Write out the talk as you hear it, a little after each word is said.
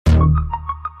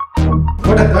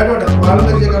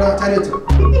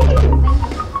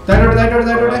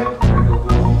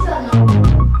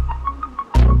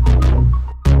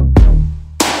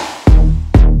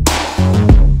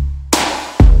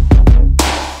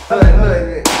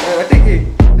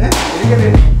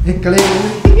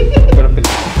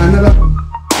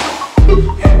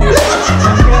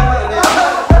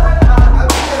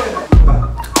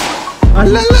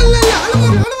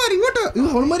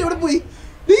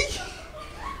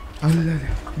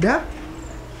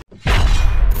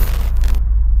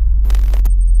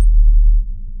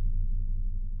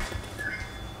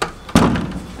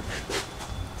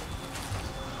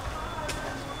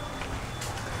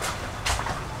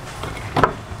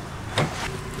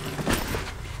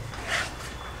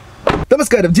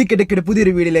നമസ്കാരം ജി കെയുടെ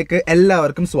പുതിയൊരു വീഡിയോയിലേക്ക്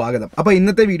എല്ലാവർക്കും സ്വാഗതം. അപ്പോൾ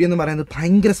ഇന്നത്തെ വീഡിയോ എന്ന് പറയുന്നത്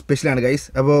ഭയങ്കര സ്പെഷ്യലാണ് ഗൈസ്.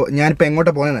 അപ്പോൾ ഞാനിപ്പോൾ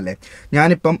എങ്ങോട്ട് പോകുന്നതല്ലേ,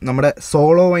 ഞാനിപ്പം നമ്മുടെ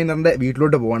സോളോ വൈനറിൻ്റെ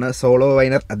വീട്ടിലോട്ട് പോവാണ്. സോളോ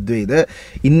വൈനർ അദ്വൈത്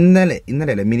ഇന്നലെ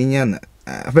അല്ലേ മിനിഞ്ഞാന്ന്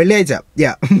വെള്ളിയാഴ്ച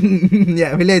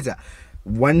വെള്ളിയാഴ്ച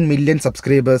 1 മില്യൺ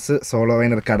സബ്സ്ക്രൈബേഴ്സ് സോളോ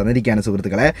വൈനർ കടന്നിരിക്കുകയാണ്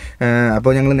സുഹൃത്തുക്കളെ.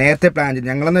 അപ്പോൾ ഞങ്ങൾ നേരത്തെ പ്ലാൻ ചെയ്തു,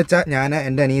 ഞങ്ങളെന്ന് വെച്ചാൽ ഞാൻ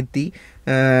എൻ്റെ അനിയത്തി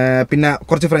പിന്നെ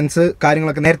കുറച്ച് ഫ്രണ്ട്സ്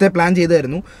കാര്യങ്ങളൊക്കെ നേരത്തെ പ്ലാൻ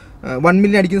ചെയ്തായിരുന്നു. 1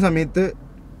 മില്യൺ അടിക്കുന്ന സമയത്ത്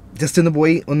ജസ്റ്റ് ഒന്ന്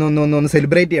പോയി ഒന്ന്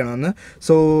സെലിബ്രേറ്റ് ചെയ്യണമെന്ന്.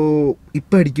 സോ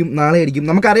ഇപ്പോൾ അടിക്കും, നാളെ അടിക്കും,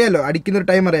 നമുക്കറിയാമല്ലോ അടിക്കുന്നൊരു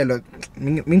ടൈം അറിയാമല്ലോ.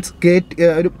 മീൻസ്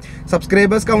ഒരു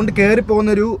സബ്സ്ക്രൈബേഴ്സ് കൗണ്ട് കയറി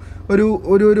പോകുന്നൊരു ഒരു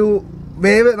ഒരു ഒരു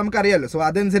വേവ് നമുക്കറിയാമല്ലോ. സോ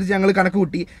അതനുസരിച്ച് ഞങ്ങൾ കണക്ക്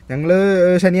കൂട്ടി. ഞങ്ങൾ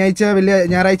ശനിയാഴ്ച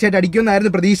ഞായറാഴ്ചയായിട്ട്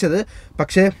അടിക്കുമെന്നായിരുന്നു പ്രതീക്ഷിച്ചത്.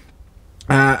 പക്ഷേ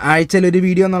ആഴ്ചയിലൊരു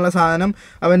വീഡിയോ എന്നുള്ള സാധനം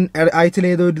അവൻ ആഴ്ചയിൽ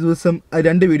ഏതോ ഒരു ദിവസം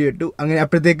 2 വീഡിയോ ഇട്ടു. അങ്ങനെ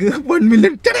അപ്പോഴത്തേക്ക് 1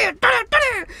 മില്യൺ.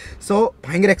 സോ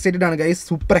ഭയങ്കര എക്സൈറ്റഡ് ആണ് ഗൈസ്,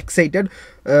 സൂപ്പർ എക്സൈറ്റഡ്.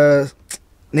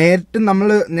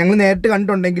 ഞങ്ങൾ നേരിട്ട്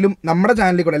കണ്ടിട്ടുണ്ടെങ്കിലും നമ്മുടെ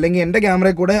ചാനലിൽ കൂടെ അല്ലെങ്കിൽ എൻ്റെ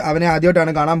ക്യാമറയിൽ കൂടെ അവനെ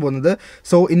ആദ്യമായിട്ടാണ് കാണാൻ പോകുന്നത്.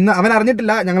 സോ ഇന്ന് അവൻ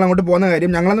അറിഞ്ഞിട്ടില്ല ഞങ്ങൾ അങ്ങോട്ട് പോകുന്ന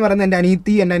കാര്യം. ഞങ്ങളെന്ന് പറയുന്നത് എൻ്റെ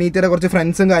അനിയത്തിയുടെ കുറച്ച്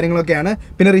ഫ്രണ്ട്സും കാര്യങ്ങളൊക്കെയാണ്.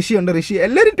 പിന്നെ ഋഷി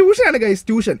എല്ലാവരും ട്യൂഷനാണ് ഗൈസ്,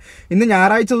 ട്യൂഷൻ. ഇന്ന്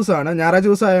ഞായറാഴ്ച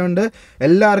ദിവസം ആയതുകൊണ്ട്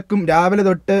എല്ലാവർക്കും രാവിലെ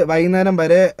തൊട്ട് വൈകുന്നേരം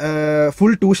വരെ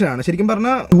ഫുൾ ട്യൂഷനാണ്. ശരിക്കും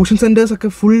പറഞ്ഞാൽ ട്യൂഷൻ സെൻറ്റേഴ്സൊക്കെ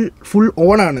ഫുൾ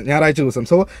ഓണാണ് ഞായറാഴ്ച ദിവസം.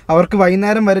 സോ അവർക്ക്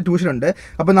വൈകുന്നേരം വരെ ട്യൂഷനുണ്ട്.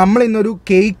 അപ്പോൾ നമ്മൾ ഇന്നൊരു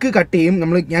കേക്ക് കട്ട് ചെയ്യും.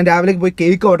 ഞാൻ രാവിലെ പോയി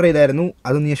കേക്ക് ഓർഡർ ചെയ്തായിരുന്നു,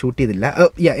 അതൊന്നും ഞാൻ ഷൂട്ട് ചെയ്തില്ല.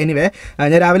 എനിവേ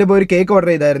ഞാൻ രാവിലെ പോയി ഒരു കേക്ക് ഓർഡർ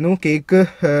ചെയ്തായിരുന്നു. കേക്ക്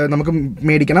നമുക്ക്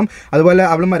മേടിക്കണം. അതുപോലെ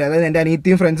അവളുമാരെ, അതായത് എൻ്റെ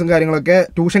അനിയത്തിയും ഫ്രണ്ട്സും കാര്യങ്ങളൊക്കെ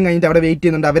ട്യൂഷൻ കഴിഞ്ഞിട്ട് അവിടെ വെയിറ്റ്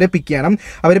ചെയ്യുന്നുണ്ട്. അവരെ പിക്ക് ചെയ്യണം.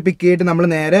 അവരെ പിക്ക് ചെയ്തിട്ട് നമ്മൾ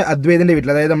നേരെ അദ്വൈതിൻ്റെ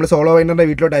വീട്ടിൽ, അതായത് നമ്മൾ സോളോ വൈനറിൻ്റെ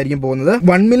വീട്ടിലോട്ടായിരിക്കും പോകുന്നത്.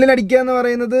 1 മില്യൺ അടിക്കുക എന്ന്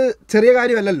പറയുന്നത് ചെറിയ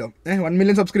കാര്യമല്ലല്ലോ. 1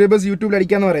 മില്യൺ സബ്സ്ക്രൈബേഴ്സ് യൂട്യൂബിൽ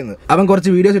അടിക്കുക എന്ന് പറയുന്നത്. അവൻ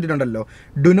കുറച്ച് videos ഇട്ടിട്ടുണ്ടല്ലോ,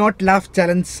 do not laugh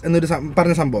challenge എന്നൊരു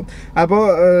പറഞ്ഞ സംഭവം. അപ്പോൾ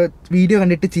വീഡിയോ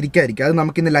കണ്ടിട്ട് ചിരിക്കാതിരിക്കുക, അത്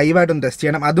നമുക്കിന്ന് ലൈവായിട്ടൊന്ന് ടെസ്റ്റ്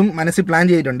ചെയ്യണം. അതും മനസ്സിൽ പ്ലാൻ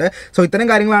ചെയ്തിട്ടുണ്ട്. സോ ഇത്തരം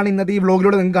കാര്യങ്ങളാണ് ഇന്നത്തെ ഈ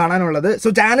വ്ളോഗിലൂടെ നിങ്ങൾക്ക് കാണാനുള്ളത്. സോ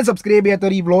ചാനൽ സബ്സ്ക്രൈബ് ചെയ്യാത്ത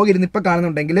ഈ വ്ളോഗ് ഇരുന്ന് ഇപ്പോൾ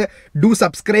കാണുന്നുണ്ടെങ്കിൽ ഡു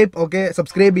സബ്സ്ക്രൈബ്. ഓക്കെ,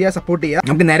 സബ്സ്ക്രൈബ് ചെയ്യുക, സപ്പോർട്ട് ചെയ്യുക.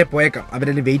 നമുക്ക് നേരെ പോയേക്കാം.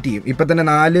 അവരെന്നെ വെയിറ്റ് ചെയ്യും. ഇപ്പം തന്നെ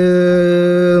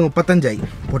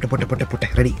 4:35 പൊട്ടെ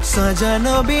റെഡി. सजन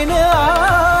बिन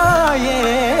आए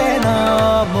ना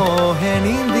मोहे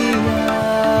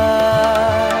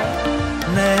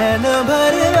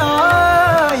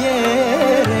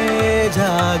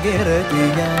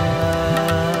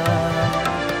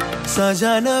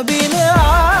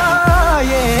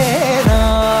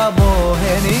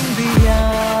निंदिया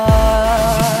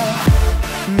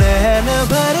नैन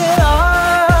भर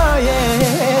आए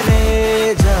रे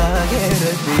जागे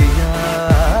रतिया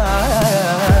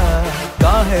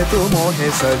काहे तू मोहे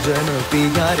सजन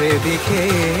पिया रे दिखे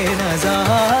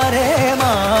नजारे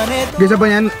माने. അപ്പോൾ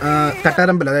ഞാൻ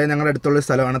തട്ടാരമ്പലം, അതായത് ഞങ്ങളുടെ അടുത്തുള്ള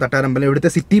സ്ഥലമാണ് തട്ടാരമ്പലം. ഇവിടുത്തെ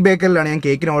സിറ്റി ബേക്കറിലാണ് ഞാൻ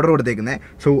കേക്കിന് ഓർഡർ കൊടുത്തേക്കുന്നത്.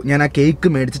 സോ ഞാൻ ആ കേക്ക്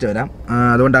മേടിച്ചിട്ട് വരാം.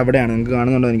 അതുകൊണ്ട് അവിടെയാണ്, നിങ്ങൾക്ക്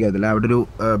കാണുന്നുണ്ടോ എനിക്കറിയില്ല, അവിടെ ഒരു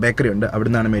ബേക്കറി ഉണ്ട്, അവിടെ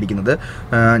നിന്നാണ് മേടിക്കുന്നത്.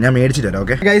 ഞാൻ മേടിച്ചിട്ട് വരാം.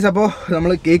 ഓക്കെ ഗൈസ്, അപ്പോൾ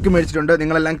നമ്മൾ കേക്ക് മേടിച്ചിട്ടുണ്ട്.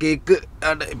 നിങ്ങളെല്ലാം കേക്ക്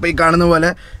ഇപ്പോൾ ഈ കാണുന്ന പോലെ,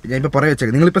 ഞാൻ ഇപ്പോൾ പുറകെ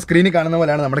വെച്ചേക്കാം, നിങ്ങളിപ്പോൾ സ്ക്രീനിൽ കാണുന്ന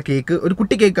പോലെയാണ് നമ്മുടെ കേക്ക്. ഒരു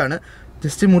കുട്ടി കേക്കാണ്,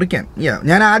 ജസ്റ്റ് മുറിക്കാൻ.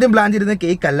 ഞാൻ ആദ്യം പ്ലാൻ ചെയ്തിരുന്നത്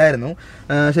കേക്ക് അല്ലായിരുന്നു.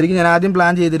 ശരിക്കും ഞാൻ ആദ്യം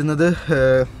പ്ലാൻ ചെയ്തിരുന്നത്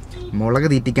മുളക്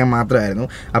തീറ്റിക്കാൻ മാത്രമായിരുന്നു.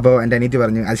 അപ്പോൾ എൻ്റെ അനിയത്തി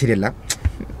പറഞ്ഞു അത് ശരിയല്ല.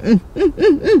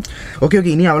 ഓക്കെ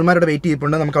ഇനി അവൾമാരോട് വെയിറ്റ്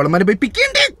ചെയ്തിട്ടുണ്ട്. നമുക്ക് അവൾമാരെ പോയി പിക്ക്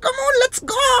ചെയ്യണ്ടേ.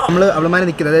 നമ്മൾ അവൾമാരെ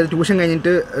നിൽക്കുന്നത്, അതായത് ട്യൂഷൻ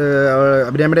കഴിഞ്ഞിട്ട്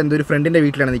അഭിരാമിയുടെ എന്തോ ഒരു ഫ്രണ്ടിൻ്റെ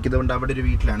വീട്ടിലാണ് നിൽക്കുന്നത്. കൊണ്ട് അവിടെ ഒരു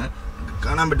വീട്ടിലാണ്,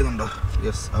 കാണാൻ പറ്റുന്നുണ്ടോ?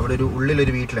 യെസ്, അവിടെ ഒരു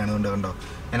ഉള്ളിലൊരു വീട്ടിലാണ്. അതുകൊണ്ട് കണ്ടോ,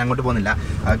 ഞാൻ അങ്ങോട്ട് പോകുന്നില്ല.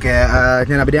 ഓക്കെ,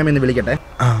 ഞാൻ അഭിരാമി എന്ന് വിളിക്കട്ടെ.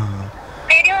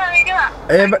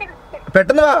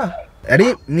 പെട്ടെന്ന് വാ എടി.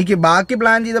 എനിക്ക് ബാക്കി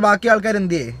പ്ലാൻ ചെയ്ത ബാക്കി ആൾക്കാർ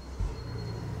എന്തിയേ?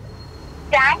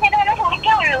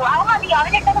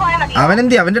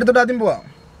 അവനെന്തി? അവൻ്റെ അടുത്തോട്ട് ആദ്യം പോവാം.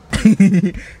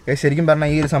 ശരിക്കും പറഞ്ഞാൽ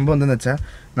ഈ ഒരു സംഭവം എന്താണെന്ന് വെച്ചാൽ,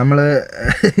 നമ്മൾ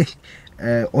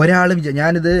ഒരാൾ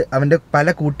ഞാനിത് അവൻ്റെ പല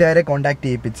കൂട്ടുകാരെ കോൺടാക്ട്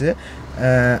ചെയ്യിപ്പിച്ച്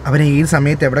അവനെ ഈ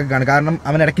സമയത്ത് എവിടെ കാണും. കാരണം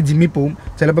അവൻ ഇടയ്ക്ക് ജിമ്മിൽ പോവും,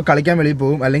 ചിലപ്പോൾ കളിക്കാൻ വെളിയിൽ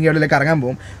പോവും, അല്ലെങ്കിൽ എവിടെയൊക്കെ ഇറങ്ങാൻ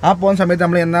പോകും. ആ പോകുന്ന സമയത്ത്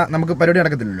നമ്മൾ നമുക്ക് പരിപാടി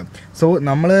നടക്കത്തില്ലല്ലോ. സോ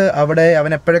നമ്മൾ അവിടെ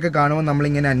അവൻ എപ്പോഴൊക്കെ കാണുമ്പോൾ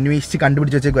നമ്മളിങ്ങനെ അന്വേഷിച്ച്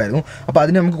കണ്ടുപിടിച്ച് വെച്ചേക്കുമായിരുന്നു. അപ്പോൾ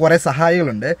അതിന് നമുക്ക് കുറേ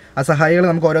സഹായികളുണ്ട്. ആ സഹായികൾ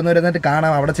നമുക്ക് ഓരോന്നോരോന്നായിട്ട്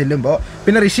കാണാം അവിടെ ചെല്ലുമ്പോൾ.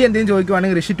 പിന്നെ ഋഷി എന്തെങ്കിലും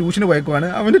ചോദിക്കുവാണെങ്കിൽ ഋഷി ട്യൂഷന് പോയേക്കുവാണ്.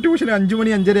 അവൻ്റെ ട്യൂഷൻ 5 മണി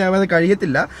 5:30 ആവാതെ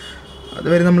കഴിയത്തില്ല.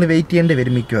 അതുവരെ നമ്മൾ വെയിറ്റ് ചെയ്യേണ്ടി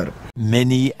വരും മിക്കവാറും.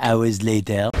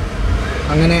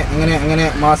 അങ്ങനെ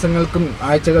മാസങ്ങൾക്കും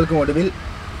ആഴ്ചകൾക്കും ഒടുവിൽ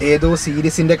ഏതോ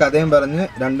സീരീസിന്റെ കഥയും പറഞ്ഞ്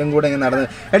രണ്ടും കൂടെ ഇങ്ങനെ നടന്ന്.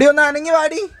 എടി ഒന്ന് അനങ്ങി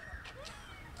വാടി,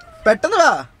 പെട്ടെന്ന്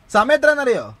വാ. സമയം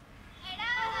എത്രയാണെന്നറിയോ?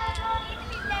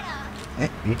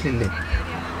 വീട്ടിലില്ലേ?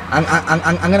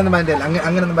 അങ്ങനൊന്നും പറഞ്ഞില്ല,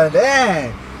 അങ്ങനൊന്നും പറഞ്ഞില്ല.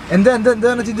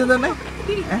 എന്താണ് ചിഞ്ചു തന്നെ?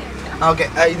 ഓക്കെ,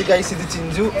 ഇത് ഗൈസ്, ഇത്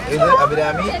ചിഞ്ചു, ഇത്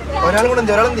അഭിരാമി, ഒരാളും കൂടെ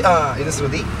ഇത്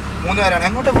ശ്രുതി, 3 പേരാണ്.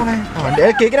 എങ്ങോട്ടാ പോണേ?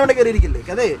 കേക്കിന് അവിടെ കയറിയിരിക്കില്ലേ?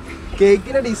 അതെ,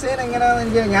 കേക്കിന്റെ ഡിസൈൻ എങ്ങനെയാണെന്ന്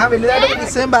എനിക്ക് ഞാൻ വലുതായിട്ട്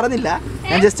ഡിസൈൻ പറഞ്ഞില്ല,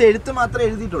 ഞാൻ ജസ്റ്റ് എഴുത്ത് മാത്രമേ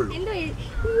എഴുതിയിട്ടുള്ളൂ.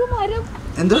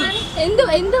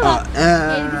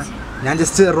 ഞാൻ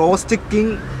just roast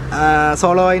king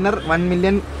സോളോവൈനർ 1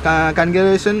 million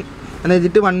congratulation എന്ന്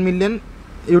എഴുതിയിട്ട് 1 മില്യൺ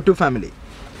യൂട്യൂബ് ഫാമിലി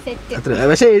അത്ര.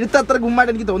 പക്ഷെ എഴുത്ത് അത്ര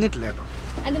ഗുമ്മായിട്ട് എനിക്ക് തോന്നിയിട്ടില്ല കേട്ടോ.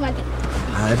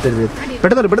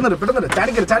 പെട്ടെന്ന്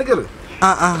ചാടിക്കറ്.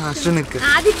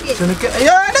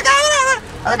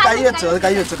 കൈ വെച്ചോ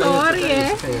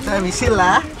വിഷയല്ല.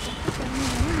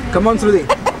 കമോൺ ശ്രുതി,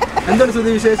 എന്താണ്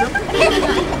ശ്രുതി വിശേഷം?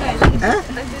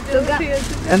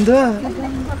 എന്തുവാ?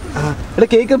 ഇവിടെ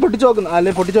കേക്ക് പൊട്ടിച്ചു നോക്കുന്നു,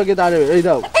 അല്ലെ പൊട്ടിച്ചു നോക്കിയ താഴെ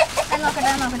ഇതാവും.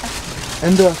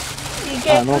 എന്തുവാ?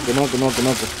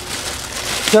 നോക്ക്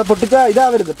പൊട്ടിച്ചാ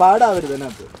ഇതാവരുത്, പാടാവരുത്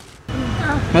അതിനകത്ത്.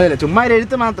 അതല്ലേ, ചുമ്മാ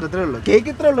എഴുത്ത് മാത്രം, ഇത്രേ ഉള്ളൂ. കേക്ക്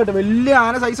ഇത്രേ ഉള്ളൂ കേട്ടോ, വലിയ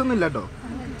ആന സൈസൊന്നും ഇല്ല കേട്ടോ.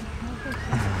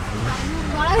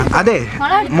 അതെ,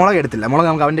 മുളക് എടുത്തില്ല, മുളക്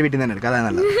നമുക്ക് അവൻ്റെ വീട്ടിൽ നിന്ന് തന്നെ എടുക്കാം, അതാണ്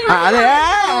നല്ലത്. അതെ,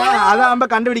 അതാകുമ്പോൾ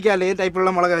കണ്ടുപിടിക്കാമല്ലോ ഏത് ടൈപ്പുള്ള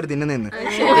മുളക് അവർ തിന്നുന്നതെന്ന്.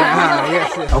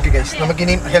 ഓക്കെ ഗൈസ്,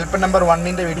 നമുക്കിനി ഹെൽപ്പർ നമ്പർ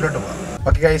 1 വീട്ടിലോട്ട് പോകാം.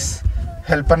 Okay guys,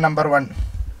 helper number 1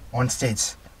 on stage.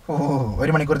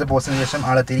 1 മണിക്കൂറത്തെ പോസ്റ്റിന് ശേഷം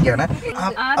ആളെത്തിയിരിക്കുകയാണ്.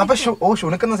 അപ്പൊ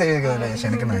ഷുണുക്കുന്ന സേവ് ചെയ്തല്ലേ,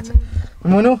 ക്ഷണിക്കുന്ന വെച്ചാൽ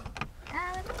മോനു.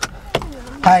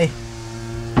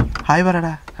 ഹായ്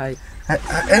പറടാ. ഹായ്.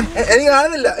 എനിക്ക്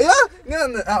കാണുന്നില്ല. അയ്യോ, ഇങ്ങനെ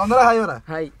ഒന്നൂടെ ഹായ് പറ.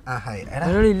 ഹായ്.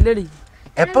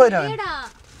 എപ്പോ വരും?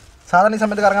 സാധാരണ ഈ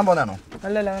സമയത്ത് കറങ്ങാൻ പോകുന്നതാണോ?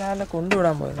 അല്ലല്ല,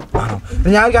 കൊണ്ടുവിടാൻ പോയത്. ആണോ?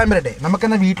 ഞാൻ ഒരു കാര്യം പറയട്ടെ,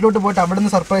 നമുക്കെന്നാ വീട്ടിലോട്ട് പോയിട്ട് അവിടെ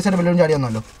നിന്ന് സർപ്രൈസ് ആയിട്ട് ബലൂൺ ചാടി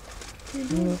വന്നല്ലോ.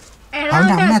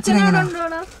 അവന്റെ അമ്മ അച്ഛൻ എങ്ങനെയാ?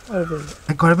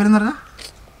 കുഴപ്പമില്ലെന്ന് പറഞ്ഞാ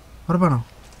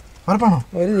ഉറപ്പാണോ?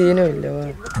 ഒരു ദീനവും ഇല്ല.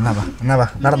 എന്നാ വാ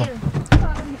നടന്നു.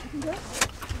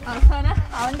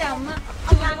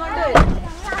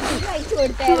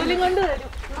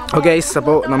 ഓക്കെ ഗൈസ്,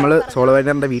 അപ്പോൾ നമ്മൾ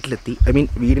സോളോവൈനറിൻ്റെ വീട്ടിലെത്തി, ഐ മീൻ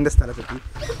വീടിൻ്റെ സ്ഥലത്തെത്തി.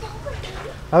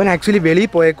 അവൻ ആക്ച്വലി വെളിയിൽ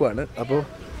പോയേക്കുവാണ്, അപ്പോൾ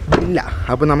ഇല്ല.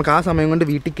 അപ്പോൾ നമുക്ക് ആ സമയം കൊണ്ട്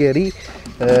വീട്ടിൽ കയറി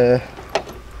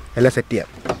എല്ലാം സെറ്റ് ചെയ്യാം.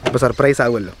 അപ്പോൾ സർപ്രൈസ്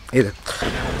ആകുമല്ലോ.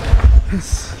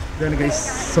 ഇതാണ് ഗൈസ്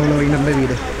സോളോവൈനറിൻ്റെ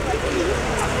വീട്.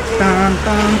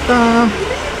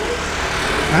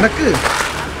 നടക്ക്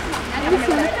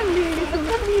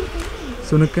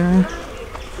സുനുക്ക.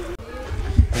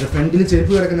 ഫ്രണ്ടിൽ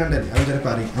ചെരുപ്പ് കിടക്കുന്നുണ്ടല്ലേ, അവൻ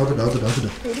ചിലപ്പോൾ അറിയും. ഔത്തിട്ട്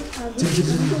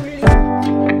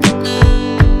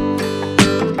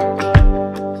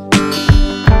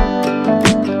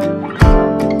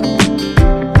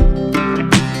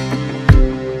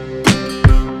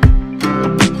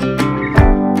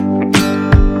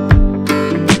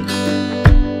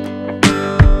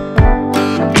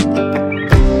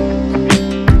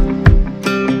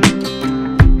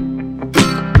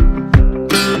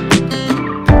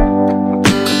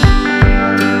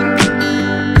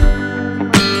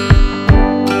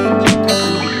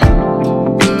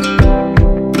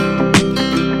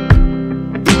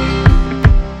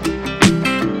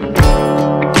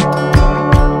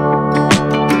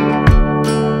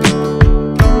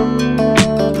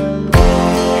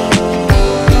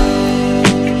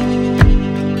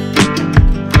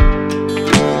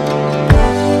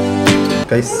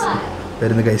ഗൈസ്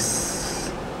വരുന്നു guys.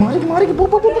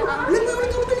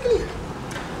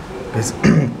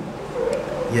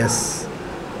 Yes,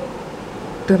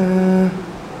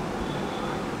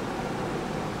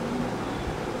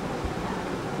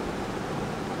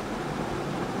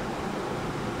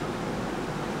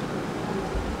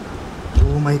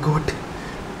 oh my God,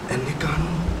 എന്നെ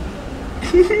കാണും.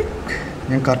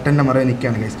 ഞാൻ കർട്ടൻ്റെ മറയെ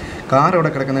നിൽക്കുകയാണ് ഗൈസ്. കാർ അവിടെ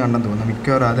കിടക്കുന്നത് കണ്ടെന്ന് തോന്നുന്നു,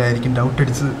 മിക്കവാറും അതായിരിക്കും. ഡൗട്ട്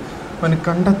അടിച്ച് അവന്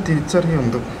കണ്ട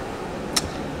തിരിച്ചറിയുമെന്തോ.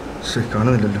 പക്ഷേ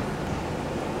കാണുന്നില്ലല്ലോ.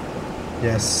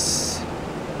 യെസ്,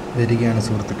 വരികയാണ്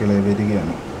സുഹൃത്തുക്കളെ,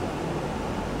 വരികയാണ്.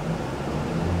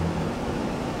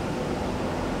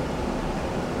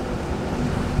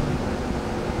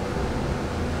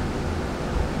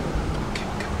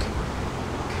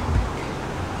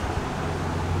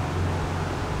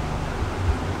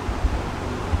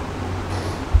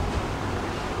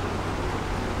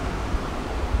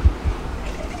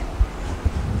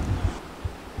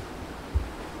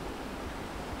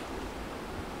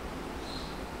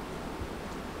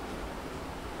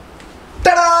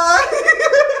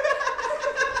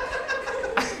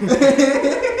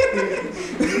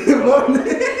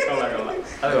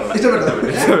 ഇഷ്ടപ്പെട്ടോ?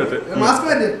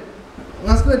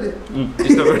 മാസ്ക്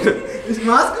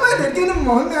എനിക്കിങ്ങനെ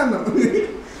മോഹൻ കാണണം.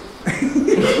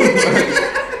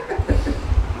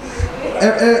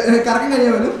 കറക്കം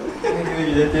കഴിയാൻ പോലും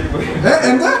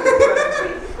എന്താ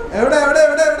എവിടെ എവിടെ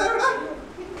എവിടെ എവിടെ എവിടെ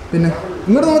പിന്നെ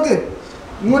ഇങ്ങോട്ട് നോക്ക്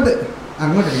ഇങ്ങോട്ട്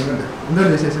അങ്ങോട്ട് ഇങ്ങോട്ട് എന്താണ്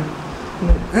വിശേഷം?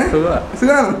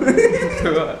 സുഖാണോ?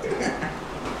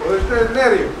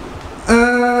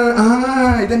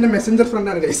 ഇതെന്റെ മെസ്സഞ്ചർ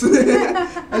ഫ്രണ്ടാണ് ഗൈസ്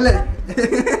അല്ലേ?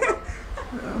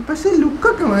 പക്ഷെ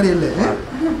ലുക്കൊക്കെ മാറിയല്ലേ?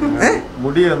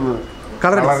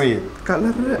 കളർ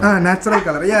നാച്ചുറൽ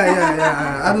കളർ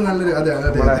അത് നല്ലൊരു അതെ അതെ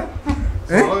അതെ.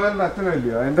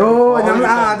 ഓ ഞങ്ങൾ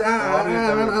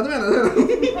അത് വേണം.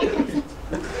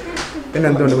 പിന്നെ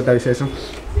എന്തുകൊണ്ട് കുട്ടാ വിശേഷം?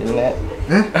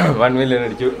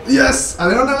 യെസ്,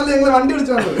 അതുകൊണ്ടാണല്ലോ ഞങ്ങൾ വണ്ടി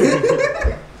വിളിച്ചു വന്നത്.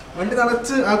 വണ്ടി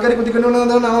നിറച്ച് ആൾക്കാരെ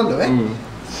കുത്തിക്കൊണ്ടുകൊണ്ടാണല്ലോ.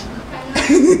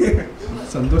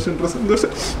 സന്തോഷം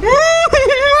സന്തോഷം.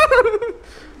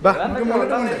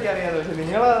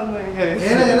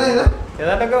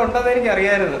 ഏതാണ്ടൊക്കെ ഉണ്ടെന്ന് എനിക്ക്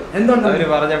അറിയായിരുന്നു. അവര്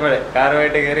പറഞ്ഞപ്പോഴേ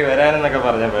കാറുമായിട്ട് കയറി വരാനെന്നൊക്കെ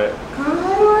പറഞ്ഞപ്പോഴേ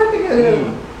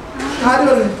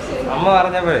അമ്മ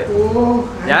പറഞ്ഞപ്പോഴേ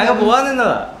ഞാൻ പോവാൻ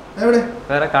നിന്നതാ.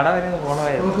 വേറെ കട വരെ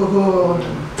പോണമായിരുന്നു.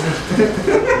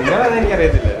 നിങ്ങളതെന്ന്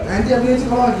എനിക്കറിയത്തില്ല.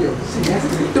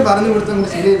 പറഞ്ഞു കൊടുത്ത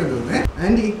ശരിയായിരുന്നു.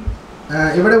 ആന്റി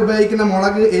ഇവിടെ ഉപയോഗിക്കുന്ന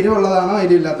മുളക് എരിവുള്ളതാണോ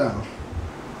എരിവില്ലാത്തതാണോ?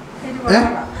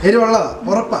 എരിവുള്ളതാ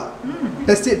ഉറപ്പാ?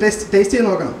 ടേസ്റ്റ് ചെയ്ത്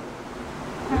നോക്കണം.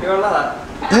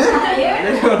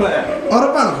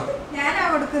 ഉറപ്പാണോ?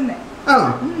 ആണോ?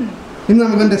 ഇന്ന്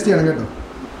നമുക്ക് ടെസ്റ്റ് ചെയ്യണം കേട്ടോ.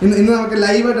 ഇന്ന് നമുക്ക്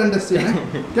ലൈവായിട്ടാണ് ടെസ്റ്റ് ചെയ്യണം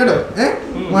കേട്ടോ.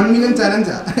 1 million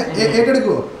ചലഞ്ചാ.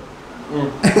 ഏറ്റെടുക്കുവോ?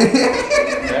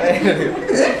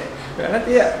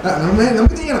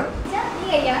 നമുക്ക് ചെയ്യണം.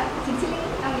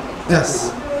 യെസ്,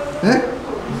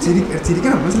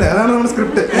 ചിരിക്കണം, മനസ്സിലായി? അതാണ് നമ്മുടെ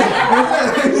സ്ക്രിപ്റ്റ്.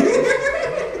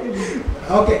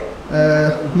 ഓക്കെ,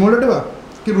 മുകളിലോട്ട് വാ.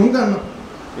 റൂം കാണണം.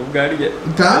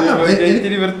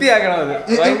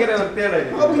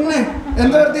 പിന്നെ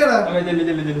എന്താ വൃത്തിയാടാ?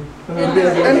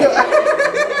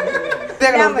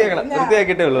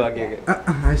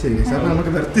 ശരി സാർ,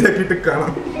 നമുക്ക് വൃത്തിയാക്കിയിട്ട്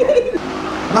കാണാം.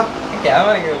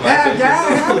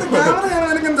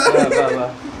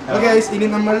 ഇനി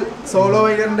നമ്മൾ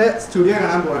സോളോവൈനറിന്റെ സ്റ്റുഡിയോ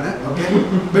കാണാൻ പോവാണ്. ഓക്കെ,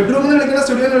 ബെഡ്റൂമിൽ നിന്ന് വിളിക്കണോ,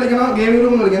 സ്റ്റുഡിയോന്ന് വിളിക്കണോ, ഗെയിമിംഗ്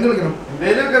റൂമിൽ വിളിക്കണം?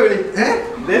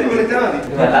 എന്ത് വിളിക്കണം?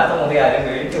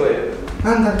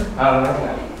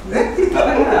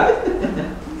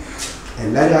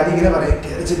 എല്ലാരും ആദ്യം ഇങ്ങനെ പറയാം,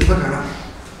 ചെരുപ്പം കാണാം.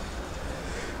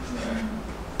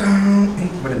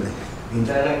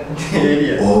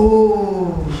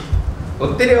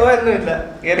 ഒത്തിരി ഒന്നുമില്ല.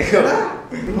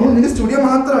 നിന്റെ സ്റ്റുഡിയോ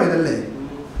മാത്രമാണ് ഇതല്ലേ?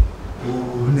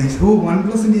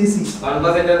 OnePlus AC.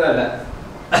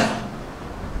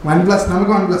 OnePlus,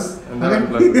 നമുക്ക് OnePlus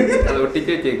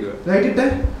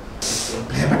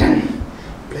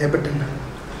Playbutton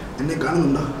എന്നെ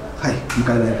കാണുന്നുണ്ടോ? ഹായ്,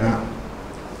 നമുക്കത് കാണാം.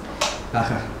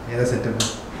 ആഹാ, ഏതാ സെറ്റപ്പ്?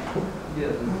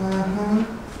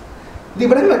 ഇത്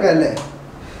ഇവിടെ വെക്കാം അല്ലേ?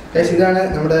 ഇതാണ്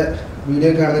നമ്മുടെ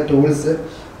വീഡിയോ കാണുന്ന ടൂൾസ്.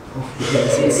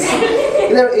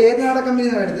 ഇത് ഏത് നാടക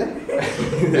കമ്പനിയാണ് എടുത്തത്?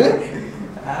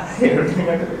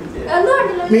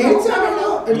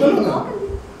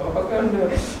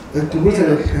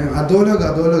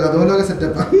 അധോലോക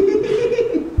സെറ്റപ്പാ.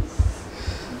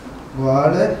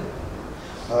 വാള്,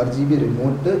 RGB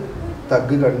റിമോട്ട്,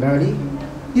 തഗ് കണ്ണാടി.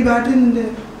 ഈ ബാറ്ററി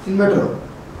ഇൻവെർട്ടറോ?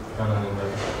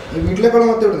 വീട്ടിലേക്കുള്ള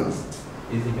മൊത്തം ഇടുന്നോ?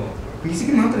 PC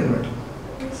ക്ക് മാത്രം ഇൻവെർട്ടർ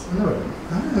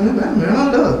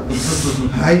വേണമല്ലോ.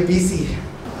 Hi PC.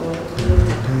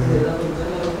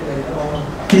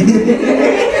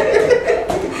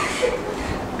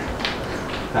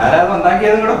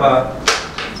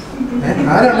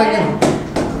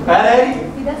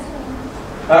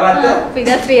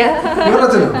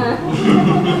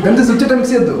 എന്ത് സ്വിച്ച്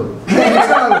മിക്സ് ചെയ്തോ?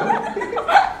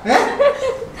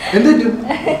 എന്ത്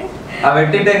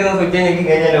വെട്ടിട്ടേക്കുന്ന സ്വിച്ച് എനിക്ക്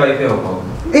കഴിഞ്ഞാൽ വൈഫൈ നോക്കാം.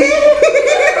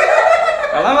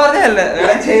 കള്ളം പറഞ്ഞല്ലേ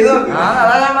ചെയ്തോ?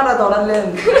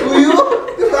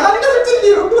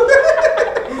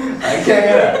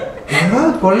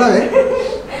 കൊള്ളാവേ,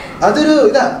 അതൊരു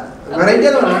ഇതാ വെറൈറ്റി.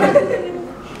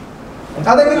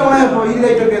 അതെങ്ങനെ ഓണായപ്പോ ഈ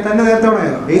ലൈറ്റ് ഒക്കെ തന്നെ നേരത്തെ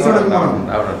ഓണായോ?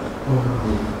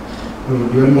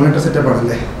 മോണിറ്റർ സെറ്റപ്പ്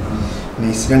ആണല്ലേ?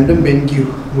 നൈസ്. രണ്ടും ബെൻക്യൂ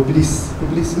ഇത്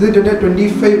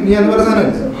 25 എന്ന് പറയുന്ന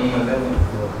സാധനമല്ലേ?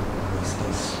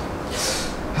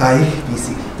 Hi PC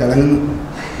തിളങ്ങുന്നു.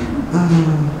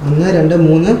 1 2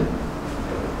 3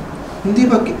 എന്തി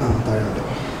ബാക്കി? താഴെ.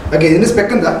 ഓക്കെ, ഇതിന്റെ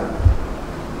സ്പെക്ക് എന്താ?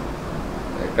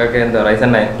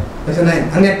 Ryzen 9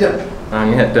 അങ്ങേറ്റം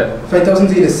 5000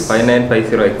 സീരീസ്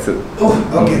 5950X.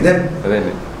 ഓക്കെ,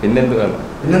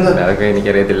 പിന്നെന്താ? അതൊക്കെ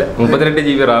എനിക്കറിയത്തില്ല. 32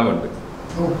 GB റാം ഉണ്ട്.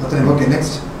 ഓക്കെ,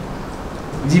 നെക്സ്റ്റ്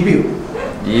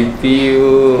GPU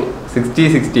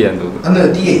 60 ആണെന്ന് തോന്നുന്നു. അന്ന്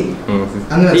ടി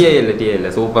ഐ ടി ഐ അല്ല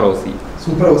സൂപ്പർ ഓസി.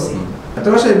 Super Aussie. എത്ര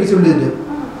വർഷം പി സി ഉണ്ട് ഇതിന്റെ?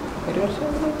 ഒരു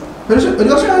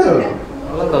വർഷം ആയതേ ഉള്ളൂ.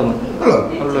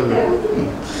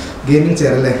 ഗെയിമിംഗ്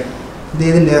ചെയർ അല്ലേ? ഇത്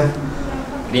ഏതിന്റെ?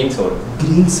 Green soul.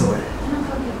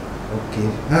 Okay.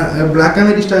 Black and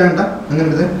white ഇഷ്ടമായണ്ട അങ്ങനെ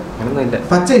ഇത്? അങ്ങനൊന്നുമില്ല.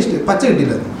 പച്ച കിട്ടിയില്ല. പച്ച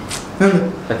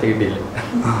കിട്ടിയില്ല.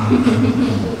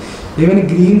 ഇവന്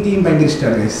ഗ്രീൻ തീം ഭയങ്കര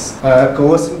ഇഷ്ടമാണ് ഗൈസ്.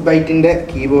 Cos ബൈറ്റിന്റെ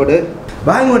keyboard.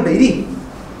 വാ ഇങ്ങോട്ട് ഇരി.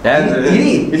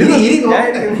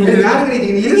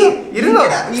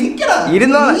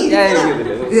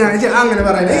 അങ്ങനെ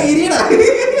പറയാനേ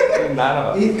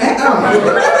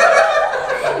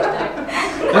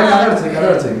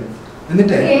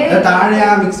എന്നിട്ട് താഴെ ആ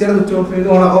മിക്സിയുടെ സ്വിച്ച് ഓഫ് ചെയ്ത്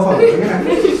ഓഫ് ആവും.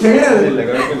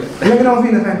 എങ്ങനെ ഓഫ്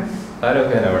ചെയ്യുന്ന ഫാൻ?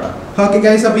 ഓക്കെ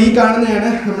ഗൈസ്, അപ്പോൾ ഈ കാണുന്നതാണ്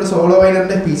നമ്മുടെ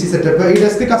സോളോവൈനറിന്റെ പി സി സെറ്റപ്പ്. ഈ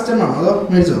ഡെസ്ക് കസ്റ്റം ആണോ അതോ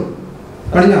മേടിച്ചോ?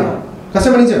 പണിഞ്ഞാണോ?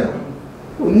 കസ്റ്റം പണിച്ചാണോ?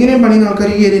 ഇങ്ങനെയും പണിയുന്ന ആൾക്കാർ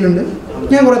ഈ ഏരിയയിലുണ്ട്.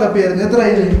 ഞാൻ കുറെ തപ്പിയായിരുന്നു. എത്ര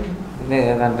ആയില്ലേ?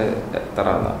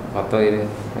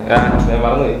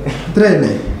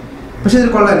 ഇത്രയല്ലേ? പക്ഷെ ഇത്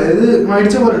കൊള്ളാല്ലേ? ഇത്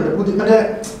മേടിച്ച പോലെ ഉണ്ട്. പുതിയ മറ്റേ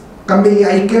കമ്പനി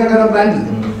ഐക്യ ബ്രാൻഡിൽ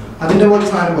അതിന്റെ പോലെ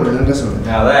സാധനം പോലെ ഉണ്ട്.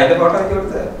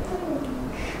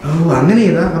 ഓ അങ്ങനെ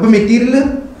ചെയ്താ? അപ്പൊ മെറ്റീരിയൽ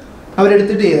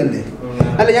അവരെടുത്തിട്ട് ചെയ്തല്ലേ?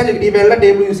 അല്ല ഞാൻ ഈ വെള്ള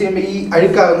ടേബിൾ യൂസ് ചെയ്യുമ്പോൾ ഈ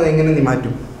അഴുക്കാവുന്നത് എങ്ങനെ നീ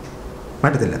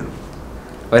മാറ്റത്തില്ല?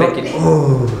 ഓ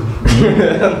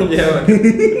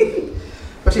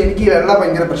പക്ഷെ എനിക്ക് ഈ വെള്ള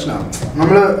ഭയങ്കര പ്രശ്നമാണ്.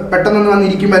 നമ്മൾ പെട്ടെന്ന്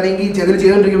വന്നിരിക്കുമ്പോൾ അല്ലെങ്കിൽ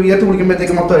ചെയ്തുകൊണ്ടിരിക്കുമ്പോൾ വിയർത്ത്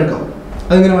കുടിക്കുമ്പോഴത്തേക്ക് മൊത്തം അഴുക്കാവും.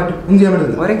 അതെങ്ങനെ മാറ്റും? ഒന്നും ചെയ്യാൻ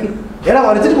പറ്റില്ല. എടാ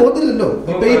വരച്ചിട്ട് പോകത്തില്ലല്ലോ.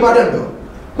 ഇപ്പൊ ഈ പാട് കണ്ടോ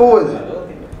പോയത്?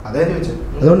 അതേ ചോദിച്ചു.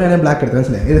 അതുകൊണ്ടാണ് ഞാൻ ബ്ലാക്ക് എടുത്തത്.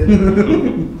 മനസ്സിലായത്?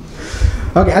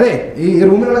 ഓക്കെ. അതെ, ഈ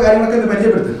റൂമിലുള്ള കാര്യങ്ങളൊക്കെ ഒന്ന്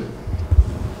പരിചയപ്പെടുത്തും.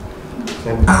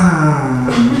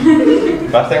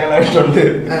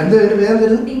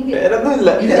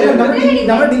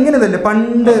 ഇങ്ങനെതല്ലേ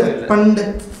പണ്ട്?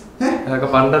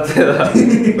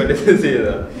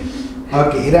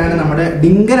 ഓക്കെ, ഇതാണ് നമ്മുടെ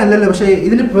ഡിങ്കൻ അല്ലല്ലോ. പക്ഷെ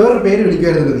ഇതിന് വേറൊരു പേര്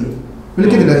വിളിക്കുമായിരുന്നു. നീ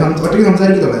വിളിക്കത്തില്ല, ഒറ്റയ്ക്ക്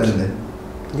സംസാരിക്കത്തുള്ളായിരുന്നല്ലേ?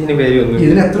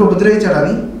 ഇതിന് എത്ര ഉപദ്രവിച്ചാടാ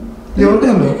നീ?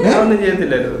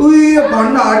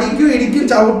 പണ്ട് അടിക്കും ഇടിക്കും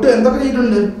ചവിട്ടും എന്തൊക്കെ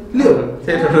ചെയ്തിട്ടുണ്ട് ഇല്ലയോ?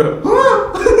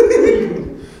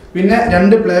 പിന്നെ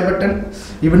 2 പ്ലേ ബട്ടൺ.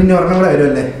 ഇവിടെ ഇനി ഒരെണ്ണം കൂടെ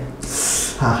വരുമല്ലേ?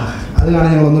 അത് കാണാൻ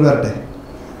ഞങ്ങൾ ഒന്നുകൂടെ വരട്ടെ.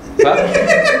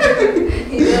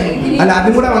 അല്ല,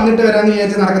 അതും കൂടെ വന്നിട്ട് വരാന്ന്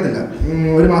വിചാരിച്ചാൽ നടക്കത്തില്ല.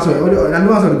 2 മാസം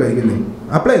എടുക്കുമായിരിക്കില്ലേ?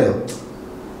 അപ്ലൈ ചെയ്തോ?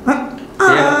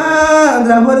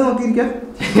 നോക്കിയിരിക്കാം.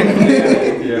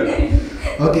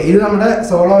 ഓക്കെ, ഇത് നമ്മുടെ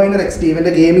സോളോവൈനർ എക്സ്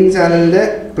ഇവന്റെ ഗെയിമിംഗ് ചാനലിന്റെ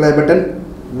പ്ലേ ബട്ടൺ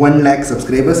 1 lakh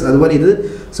സബ്സ്ക്രൈബേഴ്സ്. അതുപോലെ ഇത്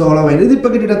സോളോവൈനർ. ഇത് ഇപ്പൊ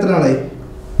കിട്ടിയിട്ട് എത്ര നാളായി?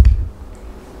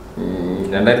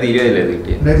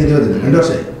 2020. 2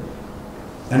 വർഷമായി.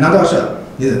 2ാമത്തെ വർഷം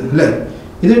ഇത് അല്ലേ?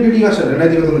 ഇത് കിട്ടിയിട്ട് ഈ വർഷം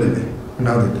 2021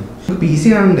 2ാമത് പി സി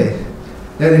കാണണ്ടേ?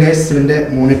 ഇതിന്റെ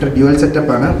മോണിറ്റർ ഡ്യുവൽ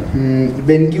സെറ്റപ്പ് ആണ്.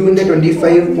 ബെൻക്യൂവിന്റെ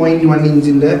 25.1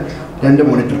 ഇഞ്ചിന്റെ 2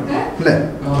 മോണിറ്റർ അല്ലേ?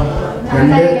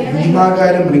 2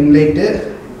 ഭീമാകാരം റിംഗ് ലൈറ്റ്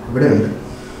ഇവിടെ ഉണ്ട്.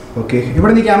 ഓക്കെ,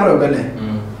 ഇവിടെ നീ ക്യാമറ വെക്കാം അല്ലേ?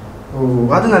 ഓ,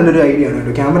 അത് നല്ലൊരു ഐഡിയ ആണ്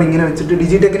കേട്ടോ. ക്യാമറ ഇങ്ങനെ വെച്ചിട്ട്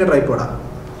ഡിജിടെക്കിന്റെ ട്രൈപ്പോഡാ.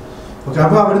 ഓക്കെ,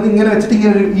 അപ്പോൾ അവിടെ നിന്ന് ഇങ്ങനെ വെച്ചിട്ട്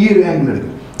ഇങ്ങനെ ഈ ഒരു ആംഗിൾ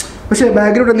എടുക്കും. പക്ഷേ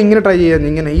ബാക്ക്ഗ്രൗണ്ട് ഒന്ന് ഇങ്ങനെ ട്രൈ ചെയ്യാൻ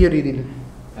ഇങ്ങനെ ഈ ഒരു രീതിയിൽ.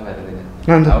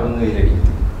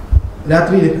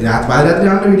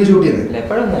 പാതിരാത്രിയാണല്ലോ വീഡിയോ ഷൂട്ട് ചെയ്യുന്നത്.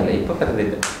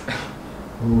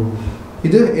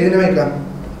 ഇത് ഏതിനെ വെക്കാം?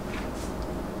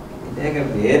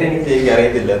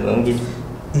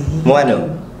 മോനോ.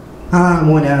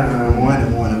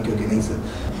 Okay nice.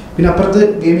 പിന്നെ അപ്പുറത്ത്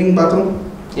ഗെയിമിംഗ് ബാത്റൂം.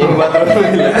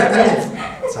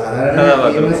 സാധാരണ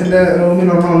ഗെയിമേഴ്സിന്റെ റൂമിൽ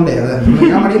ഒരെണ്ണം ഉണ്ട്. അത്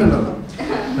ഞാൻ പണിയുന്നുണ്ടല്ലോ.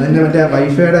 അതിന്റെ മറ്റേ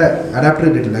വൈഫൈയുടെ അഡാപ്റ്റർ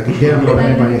കിട്ടിയിട്ടില്ല. കിട്ടിയ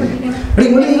പണിയാണ്.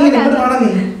 ഇങ്ങോട്ട് കാണാൻ നീ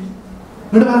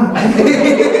ഇങ്ങോട്ട് വാ.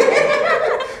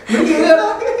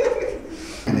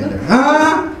 ആ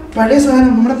പഴയ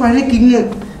സാധനം, നമ്മുടെ പഴയ കിങ്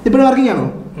ഇപ്പോഴും വർക്കിംഗ് ആണോ?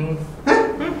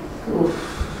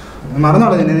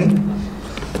 മറന്നോളൂ തന്നെ നീ?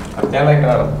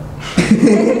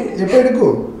 എപ്പോ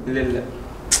എടുക്കുവോ?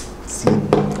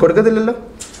 കൊടുക്കത്തില്ലല്ലോ.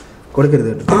 കൊടുക്കരുത്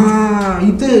കേട്ടോ.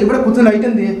 ഇത് ഇവിടെ കുത്തുന്ന ലൈറ്റ്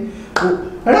എന്ത് ചെയ്യേ?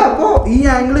 എടാ, അപ്പോ ഈ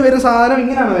ആംഗിൾ വരുന്ന സാധനം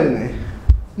ഇങ്ങനെയാണോ വരുന്നത്?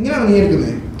 ഇങ്ങനെയാണോ നീ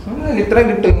എടുക്കുന്നത്? ഇത്രയും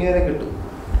കിട്ടും, ഇങ്ങനെ കിട്ടും.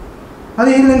 അത്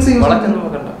ഏത് ലെൻസ് യൂസ്?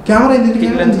 ക്യാമറ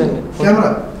ക്യാമറ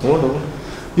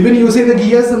ഇവൻ യൂസ് ചെയ്യുന്ന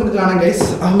ഗിയേഴ്സ് നമുക്ക് കാണാം ഗൈസ്.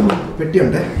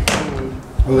 പെട്ടിയുണ്ട്.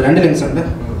 2 ലെൻസ് ഉണ്ട്.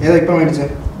 ഏതാ ഇപ്പൊ മേടിച്ചേ?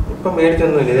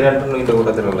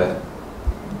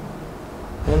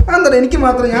 എന്താ എനിക്ക്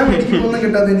മാത്രം ഞാൻ മേടിക്കുമ്പോൾ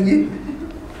കിട്ടാത്ത എനിക്ക്?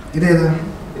 ഇതേതാ?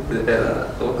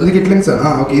 ഇത് കിറ്റ് ലെൻസ് ആണ്.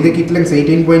 ഓക്കെ, ഇത് കിറ്റ് ലെൻസ്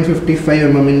 18.55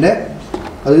 mm.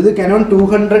 അത് ഇത് Canon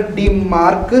 200D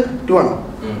Mark II ആണോ?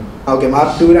 ഓക്കെ, Mark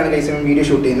II ഗൈസ് ഇവൻ വീഡിയോ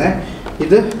ഷൂട്ട് ചെയ്യുന്നത്.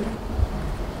 ഇത്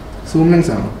സൂം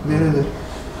ലെൻസ് ആണോ? ഇതേത്?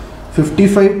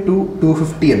 55 to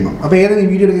 250 mm. അപ്പോൾ ഏതാ നീ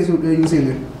വീഡിയോ യൂസ്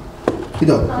ചെയ്യുന്നത്?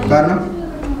 ഇതോ? കാരണം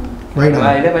വൈഡ്.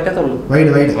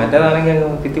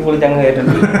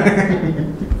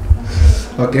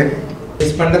 ഓക്കെ,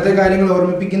 പണ്ടത്തെ കാര്യങ്ങൾ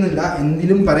ഓർമ്മിപ്പിക്കുന്നില്ല,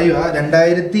 എന്തിലും പറയുക.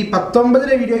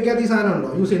 2019 വീഡിയോക്കകത്ത് ഈ സാധനം ഉണ്ടോ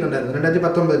യൂസ് ചെയ്യുന്നുണ്ടായിരുന്നു?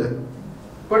 2019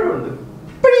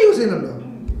 ഇപ്പോഴും യൂസ് ചെയ്യുന്നുണ്ടോ?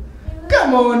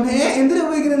 എന്തിനാ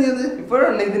ഉപയോഗിക്കുന്നത് നീ അത്?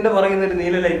 ഇപ്പോഴുണ്ട്. ഇതിന്റെ പറയുന്ന ഒരു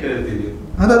നീല ലൈറ്റ്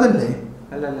അതല്ലേ?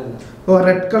 ഓ,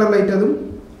 റെഡ് കളർ ലൈറ്റ്. അതും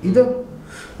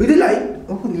ഇത് ലൈറ്റ്.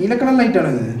 ഓ, നീല കളർ ലൈറ്റ് ആണ്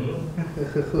ഇത്.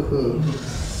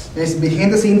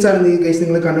 ബിഹൈൻഡ് ദ സീൻസ് ആണ്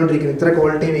നിങ്ങൾ കണ്ടുകൊണ്ടിരിക്കുന്നത്. ഇത്ര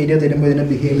ക്വാളിറ്റി വീഡിയോ തരുമ്പോൾ ഇതിന്റെ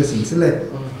ബിഹൈൻഡ് ദ സീൻസ് അല്ലേ?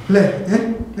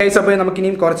 അപ്പോൾ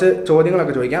നമുക്കിനിയും കുറച്ച്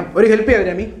ചോദ്യങ്ങളൊക്കെ ചോദിക്കാം. ഒരു ഹെൽപ്പ് ചെയ്യാം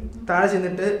രമി. താഴെ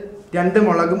ചെന്നിട്ട് 2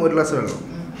 മുളകും 1 ഗ്ലാസ് വെള്ളം.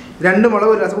 2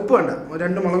 മുളകും 1 ഗ്ലാസ് ഉപ്പ് വേണ്ട.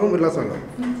 2 മുളകും 1 ഗ്ലാസ് വെള്ളം.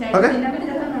 ഓക്കെ,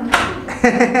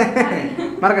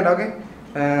 മറക്കണ്ട. ഓക്കെ,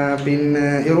 പിന്നെ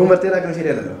ഈ റൂം വൃത്തിയാക്കുന്നത്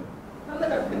ശരിയല്ലല്ലോ.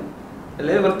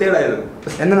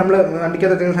 എന്നെ നമ്മൾ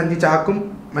വണ്ടിക്കകത്ത് സഞ്ചി ചാക്കും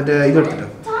മറ്റേ ഇത് എടുത്തിട്ടോ,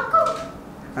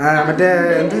 മറ്റേ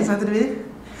എന്താ സാധനത്തിന് പേര്?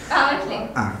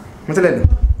 മനസ്സിലായല്ലോ.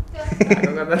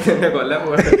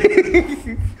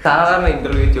 സാധാരണ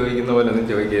ഇന്റർവ്യൂ ചോദിക്കുന്ന പോലെ ഒന്നും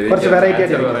കുറച്ച് വെറൈറ്റി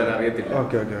ആയിട്ട് അറിയത്തില്ല.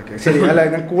 ഓക്കെ ഓക്കെ ഓക്കെ, ശരി. അല്ല,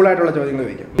 ഞാൻ കൂളായിട്ടുള്ള ചോദ്യങ്ങൾ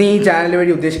ചോദിക്കാം. നീ ഈ ചാനൽ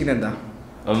വഴി ഉദ്ദേശിക്കുന്നത് എന്താ?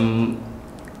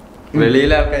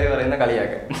 വെളിയിലെ ആൾക്കാർ പറയുന്ന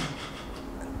കളിയാക്കാൻ.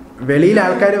 വെളിയിൽ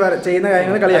ആൾക്കാർ ചെയ്യുന്ന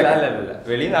കാര്യങ്ങൾ കളിയാക്കാൻ?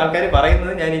 വെളിയിൽ ആൾക്കാർ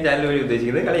പറയുന്നത് ഞാൻ ഈ ചാനൽ വഴി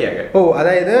ഉദ്ദേശിക്കുന്നത് കളിയാക്കാൻ. ഓ,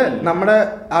 അതായത് നമ്മുടെ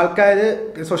ആൾക്കാർ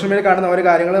സോഷ്യൽ മീഡിയ കാണുന്ന ഓരോ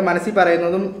കാര്യങ്ങൾ മനസ്സിൽ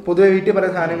പറയുന്നതും പൊതുവെ വീട്ടിൽ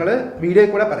പറയുന്ന സാധനങ്ങൾ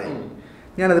വീഡിയോയിൽ കൂടെ പറയും.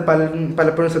 ഞാനത്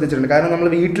പലപ്പോഴും ശ്രദ്ധിച്ചിട്ടുണ്ട്. കാരണം നമ്മൾ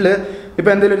വീട്ടിൽ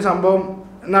ഇപ്പോൾ എന്തെങ്കിലും ഒരു സംഭവം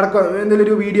നടക്കുക, എന്തെങ്കിലും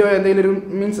ഒരു വീഡിയോ, എന്തെങ്കിലും ഒരു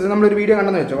മീൻസ് നമ്മളൊരു വീഡിയോ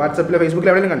കണ്ടെന്ന് വെച്ചോ, വാട്സപ്പിലോ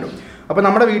ഫേസ്ബുക്കിലോ എവിടെയും കണ്ടു. അപ്പോൾ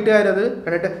നമ്മുടെ വീട്ടുകാരത്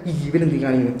കണ്ടിട്ട് ഇവനെന്തി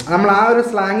കാണിക്കുന്നു, നമ്മൾ ആ ഒരു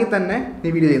സ്ലാങ്ങിൽ തന്നെ നീ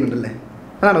വീഡിയോ ചെയ്യുന്നുണ്ടല്ലേ?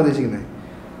 അതാണ് ഉദ്ദേശിക്കുന്നത്.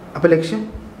 അപ്പോൾ ലക്ഷ്യം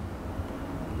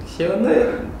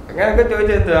അങ്ങനെയൊക്കെ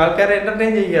ചോദിച്ചത് ആൾക്കാരെ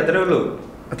എന്റർടൈൻ ചെയ്യുക, അത്രേ ഉള്ളൂ.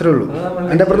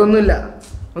 എൻ്റെ അപ്പുറത്തൊന്നുമില്ല,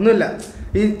 ഒന്നുമില്ല.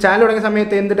 ഈ ചാനൽ തുടങ്ങിയ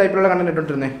സമയത്ത് എന്ത് ടൈപ്പിലുള്ള കണ്ടന്റ്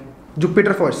ഇട്ടോണ്ടിരുന്നേ?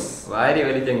 ജൂപ്പിറ്റർ ഫോഴ്സ് വാരി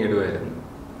വലിച്ചങ്ങിടുമായിരുന്നു.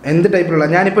 എന്ത് ടൈപ്പിലുള്ള?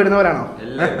 ഞാനിപ്പോൾ ഇടുന്നവരാണോ?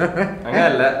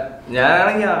 അങ്ങനല്ല,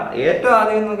 ഞാനാണെങ്കിൽ ഏറ്റവും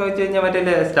ആദ്യം എന്നൊക്കെ വെച്ച് കഴിഞ്ഞാൽ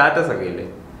മറ്റേ സ്റ്റാറ്റസ് ഒക്കെ ഇല്ലേ,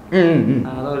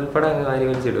 അത് ഉൾപ്പെടെ വാരി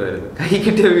വലിച്ചിടുമായിരുന്നു. കൈ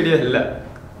കിട്ടിയ വീഡിയോ അല്ല.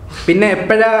 പിന്നെ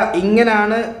എപ്പോഴാ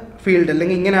ഇങ്ങനെയാണ് ഫീൽഡ്,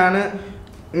 അല്ലെങ്കിൽ ഇങ്ങനെയാണ്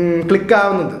ക്ലിക്ക്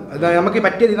ആവുന്നത്, അത് നമുക്ക്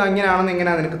പറ്റിയത് ഇത് അങ്ങനെയാണെന്ന്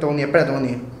എങ്ങനെയാണെന്ന് എനിക്ക് തോന്നി? എപ്പോഴാണ്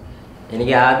തോന്നിയത്?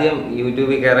 എനിക്ക് ആദ്യം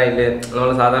യൂട്യൂബിൽ കയറാനില്ല,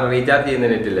 നമ്മൾ സാധാരണ റീചാർജ്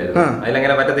ചെയ്യുന്ന നെറ്റില്ലായിരുന്നു,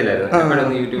 അതിലങ്ങനെ പറ്റത്തില്ലായിരുന്നു,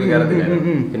 എപ്പോഴൊന്നും യൂട്യൂബിൽ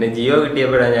കയറത്തില്ലായിരുന്നു. പിന്നെ ജിയോ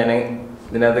കിട്ടിയപ്പോഴാണ് ഞാൻ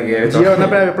ഇതിനകത്ത്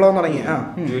വിപ്ലവം തുടങ്ങി,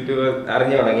 യൂട്യൂബ്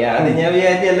അറിഞ്ഞു തുടങ്ങി. അത് ഞാൻ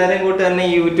വിചാരിച്ചു എല്ലാരെയും കൂട്ട് തന്നെ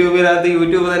യൂട്യൂബിനകത്ത്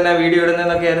യൂട്യൂബ് തന്നെ വീഡിയോ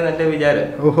ഇടുന്നതൊക്കെ ആയിരുന്നു എന്റെ വിചാരം.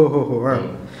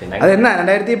 അതെന്നാ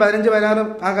 2015-16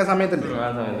 ആ സമയത്തല്ലേ?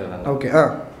 ഓക്കെ,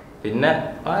 പിന്നെ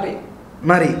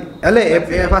മാറി അല്ലേ?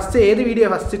 ഫസ്റ്റ് ഏത് വീഡിയോ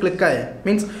ഫസ്റ്റ് ക്ലിക്കായ?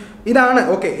 മീൻസ് ഇതാണ്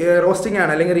ഓക്കെ റോസ്റ്റിംഗ്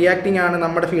ആണ് അല്ലെങ്കിൽ റിയാക്ടിങ് ആണ്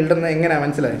നമ്മുടെ ഫീൽഡ് എന്ന് എങ്ങനെയാ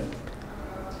മനസ്സിലായി?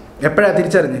 എപ്പോഴാ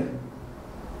തിരിച്ചറിഞ്ഞ്?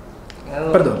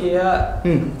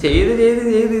 ചെയ്ത് ചെയ്ത്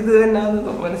ചെയ്ത് ഇത് തന്നെ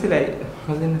മനസ്സിലായി.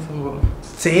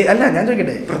 അല്ല, ഞാൻ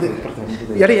ചോദിക്കട്ടെ,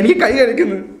 എടാ എനിക്ക് കൈ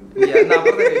കഴിക്കുന്നു,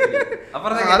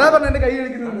 അതാ പറഞ്ഞ എന്റെ കൈ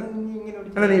കഴിക്കുന്നത്.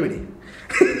 അല്ല, നീ പിടി.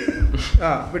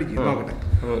 പിടിക്കും, നോക്കട്ടെ.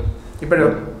 ഇപ്പോഴോ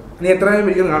നീ എത്ര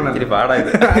പിടിക്കുന്നു കാണാൻ?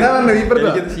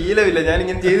 ശീലമില്ല,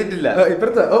 ഞാനിങ്ങനെ ചെയ്തിട്ടില്ല.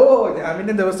 ഇപ്പഴത്തെ ഞാൻ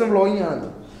പിന്നെ ദിവസം വ്ളോഗിങ് ആണല്ലോ.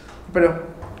 ഇപ്പോഴോ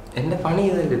എന്റെ പണി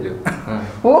ചെയ്തല്ലോ.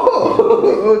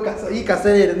 ഈ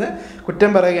കസേരയിരുന്ന് കുറ്റം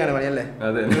പറയുകയാണ് പണി അല്ലേ?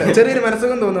 ചെറിയൊരു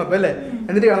മനസ്സുഖം തോന്നും അപ്പൊ അല്ലേ?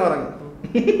 എന്നിട്ട് കാണാൻ തുടങ്ങും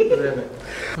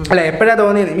അല്ല? എപ്പോഴാ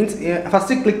തോന്നിയത്? മീൻസ്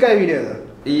ഫസ്റ്റ് ക്ലിക്കായ വീഡിയോ ഏതാ?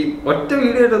 ഈ ഒറ്റ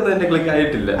വീഡിയോ ആയിട്ടൊന്നും എന്റെ ക്ലിക്ക്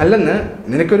ആയിട്ടില്ല. അല്ലെന്ന്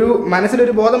നിനക്കൊരു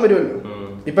മനസ്സിലൊരു ബോധം വരുമല്ലോ.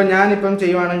 ഇപ്പം ഞാനിപ്പം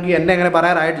ചെയ്യുവാണെങ്കിൽ എന്നെ എങ്ങനെ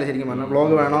പറയാറായിട്ടില്ല. ശരിക്കും പറഞ്ഞാൽ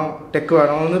വ്ളോഗ് വേണോ ടെക്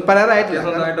വേണോ എന്ന് പറയാറായിട്ടില്ല.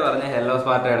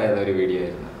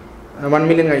 1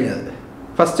 മില്യൺ കഴിഞ്ഞത്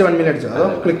ഫസ്റ്റ് 1 മില്യൺ അടിച്ചോ അതോ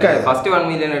ക്ലിക്ക് ആയത്? ഫസ്റ്റ് 1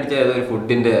 മില്യൺ അടിച്ചത് ഒരു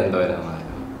ഫുഡിന്റെ എന്തോ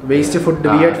വേസ്റ്റ് ഫുഡ്,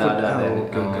 വിയർഡ് ഫുഡ്.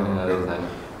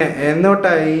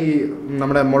 എന്നോട്ടാ ഈ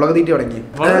നമ്മുടെ മുളക് തീറ്റി തുടങ്ങി?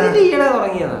 ഈയിടെ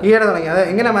തുടങ്ങി. അത്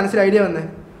എങ്ങനെയാ മനസ്സിൽ ഐഡിയ വന്നേ?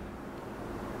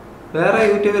 വേറെ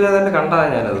യൂട്യൂബിൽ തന്നെ കണ്ടാ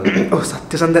ഞാനത്. ഓ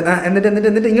സത്യസന്ധൻ.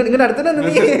 എന്നിട്ട് ഇങ്ങോട്ട് അടുത്തിട്ട്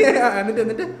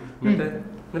എന്നിട്ട്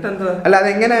അല്ല,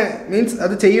 അതെങ്ങനെ മീൻസ്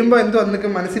അത് ചെയ്യുമ്പോൾ എന്തോ നിനക്ക്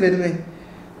മനസ്സിൽ വരുന്നേ?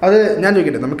 അത് ഞാൻ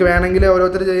ചോദിക്കട്ടെ, നമുക്ക് വേണമെങ്കിൽ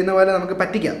ഓരോരുത്തർ ചെയ്യുന്ന പോലെ നമുക്ക്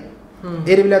പറ്റിക്കാം.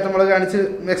 എരിവില്ലാത്ത മുളക് കാണിച്ച്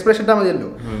എക്സ്പ്രഷൻ ഇട്ടാൽ മതിയല്ലോ.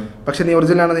 പക്ഷെ നീ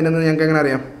ഒറിജിനൽ ആണ് നിന്നെന്ന് ഞങ്ങൾക്ക് എങ്ങനെ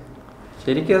അറിയാം?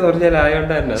 ശരിക്കും ഒറിജിനൽ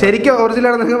ആയോണ്ട് തന്നെ. ശരിക്കും ഒറിജിനൽ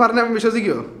ആണെന്ന് നിങ്ങൾ പറഞ്ഞാൽ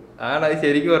വിശ്വസിക്കുമോ? ആണ്, അത്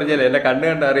ശരിക്കും ഒറിജിനൽ. എന്നെ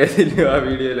കണ്ടു അറിയാത്തില്ല ആ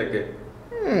വീഡിയോയിലൊക്കെ.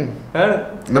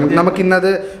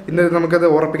 നമുക്കിന്നത് നമുക്കത്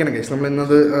ഉറപ്പിക്കണം കേസ്. നമ്മൾ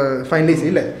ഇന്നത് ഫൈനലൈസ്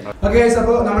ചെയ്യില്ലേ? ഓക്കെ ഗൈസ്,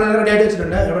 അപ്പോൾ നമ്മൾ റെഡി ആക്കി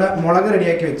വെച്ചിട്ടുണ്ട്. ഇവിടെ മുളക്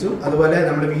റെഡിയാക്കി വെച്ചു, അതുപോലെ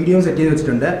നമ്മൾ വീഡിയോ സെറ്റ് ചെയ്ത്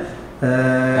വെച്ചിട്ടുണ്ട്.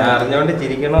 അറിഞ്ഞോണ്ട്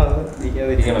ചിരിക്കണോ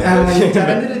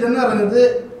ചലഞ്ചിൽ ഇതെന്ന് പറയുന്നത്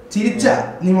ചിരിച്ച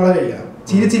നീ മുളക് കഴിക്കണം,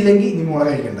 ചിരിച്ചില്ലെങ്കിൽ നീ മുളക്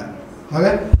കഴിക്കണ്ട.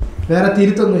 ഓക്കെ, വേറെ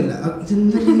തിരുത്തൊന്നുമില്ല.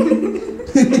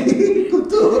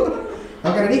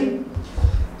 Okay, ready?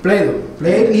 പ്ലേ ചെയ്തു.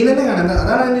 പ്ലേ നീ തന്നെ കാണാം,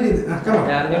 അതാണ് അതിന്റെ രീതി.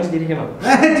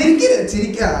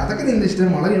 ചിരിക്കുക, അതൊക്കെ നിന്റെ ഇഷ്ടം.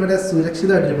 മുളക് ഇവിടെ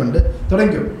സുരക്ഷിതമായിട്ടിരിപ്പുണ്ട്.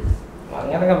 തുടങ്ങിക്കോ.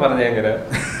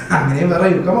 അങ്ങനെയും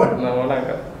പറയൂ.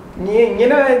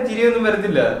 ഇങ്ങനെ ചിരിയൊന്നും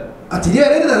വരത്തില്ല. ചിരി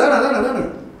വരരുത്, അതാണ്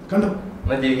കണ്ടോ?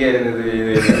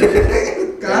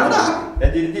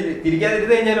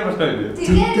 ചിരിക്കാതിരുന്ന് കഴിഞ്ഞാലും പ്രശ്നമില്ല.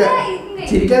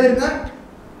 ചിരിക്കാതിരുന്ന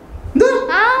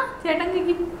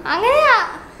അങ്ങനെയാ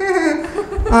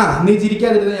ആ നീ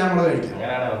ചിരിക്കാതിരുന്ന ഞാൻ മുളക് കഴിക്കാം.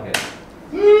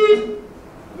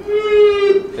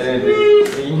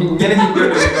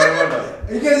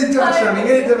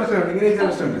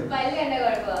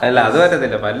 അല്ല അത്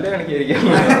പറ്റത്തില്ല, പല്ല് കാണിക്കാതിരിക്കാൻ.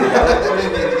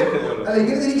 അല്ല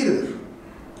ഇങ്ങനെ ചിരിക്കരുത്.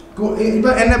 ഇപ്പൊ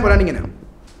എന്നെ പോലാണ് ഇങ്ങനെ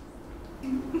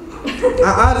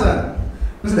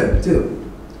മനസ്സിലായി ചെയ്തു.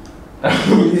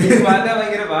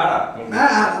 ഭയങ്കര പാടാ.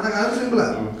 സിമ്പിളാ.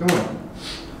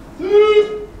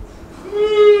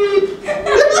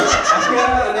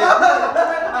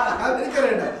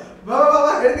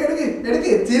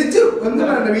 ചിരിച്ചു ഒന്നും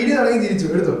പറയണ്ട, വീഡിയോ തുടങ്ങി ചിരിച്ചു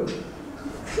എടുത്തു.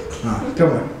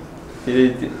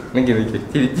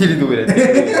 ചിരി ദൂരെ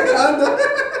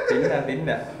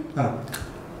തിന്ന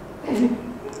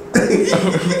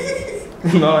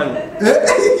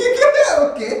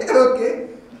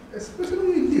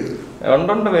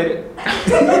ഉണ്ടുണ്ട് പേര്.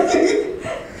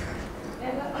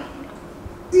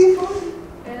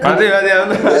 മതി മതി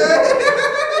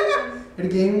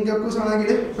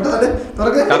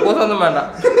കക്കൂസൊന്നും വേണ്ട.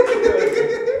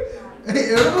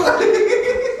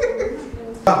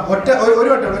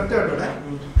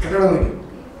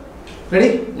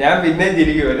 ഞാൻ പിന്നെ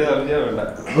ചിരിക്കും, ഒരു സംശയം വേണ്ട.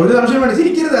 ഒരു സംശയം വേണ്ട,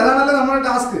 ചിരിക്കരുത്. അതാണല്ലോ നമ്മുടെ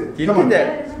ടാസ്ക്.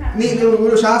 നീ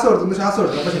ഒരു ശ്വാസം എടുത്തു, ശ്വാസം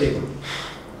എടുത്തു, അപ്പൊ ശരിയാക്കും.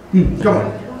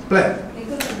 പ്ലേ.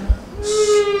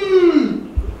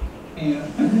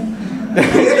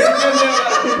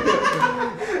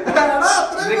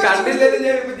 കണ്ടില്ലല്ലോ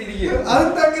ഞാനിപ്പോ ചിരിക്കും.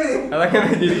 അതങ്ങനെ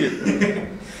ചിരിക്കും.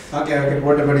 ഓക്കെ ഓക്കെ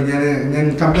പോട്ടെ പടി. ഞാൻ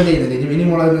കംപ്ലൈന്റ് ചെയ്യുന്നില്ല, ഇനി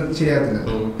മുളക് ശരിയാകത്തില്ല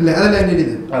അല്ലേ? അതല്ല എന്റെ ഒരു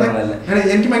ഇത്.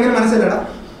 എനിക്ക് ഭയങ്കര മനസ്സിലടാ,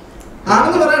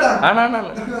 ആണെന്ന് പറയടാ.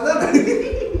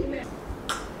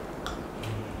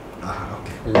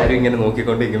 എല്ലാരും ഇങ്ങനെ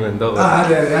നോക്കിക്കൊണ്ടിരിക്കുമ്പോ എന്തോ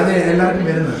അതെ അതെ അതെ എല്ലാവർക്കും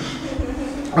വരുന്നത്.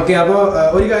 ഓക്കെ അപ്പോ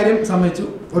ഒരു കാര്യം സമ്മതിച്ചു,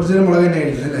 ഒറിജിനൽ മുളക് തന്നെ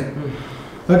കഴിക്കുന്നത് അല്ലേ?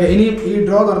 ഓക്കെ ഇനി ഈ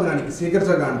ഡ്രോ തുറന്ന് കാണിക്കും,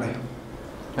 സീക്രട്സ് ഒക്കെ കാണണ്ടേ?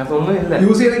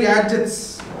 യൂസ് ചെയ്യുന്ന ഗാഡ്ജറ്റ്സ്.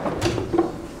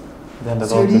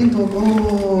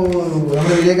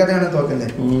 നമ്മുടെ വിജയകഥയാണ് തോക്കല്ലേ?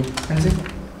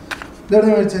 ഇതെവിടെ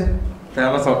മേടിച്ചേ?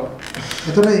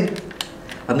 എത്രയായി?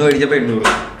 അന്ന് മേടിച്ചപ്പോ 800.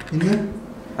 ഇന്ന്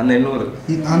അന്ന് 800.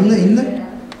 അന്ന് ഇന്ന്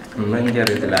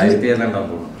എനിക്കറിയത്തില്ല, 1000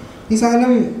 ഉണ്ടാവും. ഈ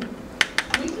സാധനം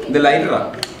ഇത് ലൈറ്ററാ.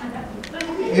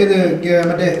 ഏത്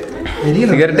മറ്റേ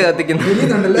സിഗരറ്റ് കത്തിക്കുന്ന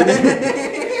എരിയുന്നുണ്ടല്ലേ?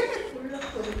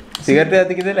 സിഗരറ്റ്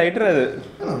കത്തിക്കുന്ന ലൈറ്റർ അത്.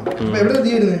 എവിടെ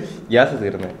തീരുന്നത്? ഗ്യാസ്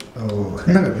തീർന്നേ.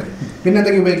 പിന്നെ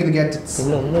എന്തൊക്കെ ഉപയോഗിക്കുന്നത് ഗാഡ്ജറ്റ്സ്?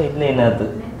 ഒന്നും ഇല്ല ഇതിനകത്ത്.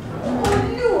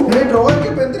 ഡ്രോയിങ്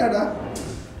ഇപ്പൊ എന്തിനാടാ?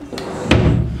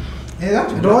 ഏതാ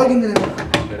ഡ്രോയിങ്?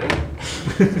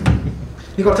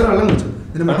 നീ കുറച്ച് വെള്ളം കുടിച്ചു,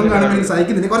 നിന്റെ മുഖം കാണുമ്പോൾ എനിക്ക്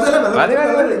സഹിക്കുന്നില്ല. കുറച്ചല്ല വെള്ളം.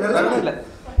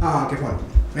 ആ ഓക്കെ ഫോൺ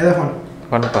ഏതാ ഫോൺ?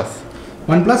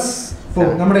 OnePlus 4.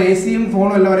 നമ്മുടെ AC-യും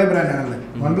ഫോണും എല്ലാം ഒരേ ബ്രാൻഡാണല്ലേ?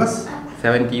 OnePlus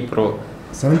 70 Pro.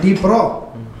 70 Pro.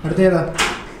 അടുത്ത ഏതാ?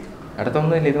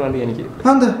 അടുത്തൊന്നുമില്ല, ഇത് മതി എനിക്ക്.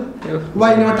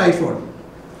 Why not iPhone?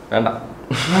 വേണ്ട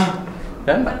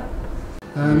വേണ്ട.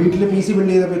 വീട്ടില് PC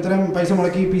ബിൽഡ് ചെയ്തപ്പോ ഇത്രയും പൈസ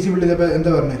മുടക്കി PC ബിൽഡ് ചെയ്തപ്പോ എന്താ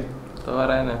പറഞ്ഞേ?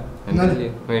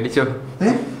 മേടിച്ചോ?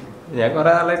 ഞാൻ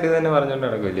കൊറേ നാളായിട്ട് ഇത് തന്നെ പറഞ്ഞോണ്ട്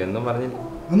നടക്കില്ല, ഒന്നും പറഞ്ഞില്ല.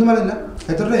 ഒന്നും പറഞ്ഞില്ല.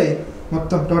 എത്ര രൂപയായി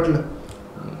മൊത്തം ടോട്ടല്?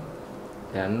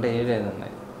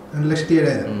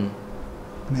 2,07,000.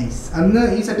 നൈസ്. അന്ന്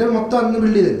ഈ സെറ്റപ്പ് മൊത്തം അന്ന്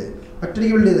ബിൽഡ് ചെയ്തല്ലേ?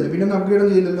 ഒറ്റയ്ക്ക് ബിൽഡ് ചെയ്തല്ലേ? പിന്നെ ഒന്നും അപ്ഗ്രേഡ്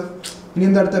ഒന്നും ചെയ്തില്ലല്ലോ. ഇനി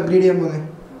എന്താ അടുത്ത് അപ്ഗ്രേഡ് ചെയ്യാൻ പോകുന്നത്?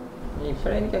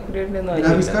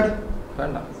 ഗ്രാഫിക്സ് കാർഡ്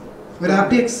വേണ്ട, ഒരു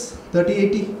RTX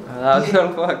 3080.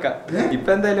 ഇപ്പൊ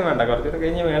എന്തായാലും വേണ്ട, കുറച്ചുകൂടെ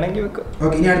കഴിഞ്ഞ് വേണമെങ്കിൽ വെക്കും.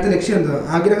 ഓക്കെ ഇനി അടുത്ത ലക്ഷ്യം എന്തോ,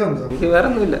 ആഗ്രഹം എന്തോ? എനിക്ക് വേറെ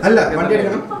ഒന്നുമില്ല. അല്ല വണ്ടി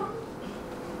എടുക്കണം.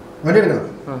 വണ്ടി എടുക്കണം.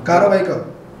 കാറോ ബൈക്കോ?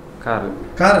 കാറ്.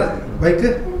 ബൈക്ക്?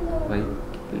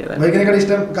 ബൈക്കിനെക്കാളും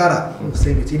ഇഷ്ടം കാറാ?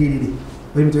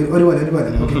 ഒരുപോലെ.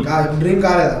 ഡ്രീം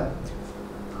കാർ ഏതാ?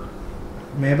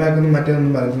 മേബാക്ക് ഒന്നും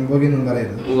മറ്റേതൊന്നും പറയരുത്.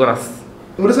 പറയരുത്.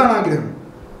 ടൂറിസാണ് ആഗ്രഹം,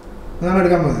 അതാണ്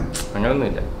എടുക്കാൻ പോകുന്നത്.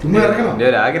 അങ്ങനൊന്നുമില്ല, ചുമ്മാ ഇറക്കണം.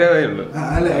 ഒരു ആഗ്രഹമേ ഉള്ളൂ.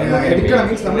 എടുക്കണം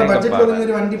മീൻസ് നമ്മുടെ ബഡ്ജറ്റ് ഒതുങ്ങുന്ന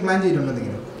ഒരു വണ്ടി പ്ലാൻ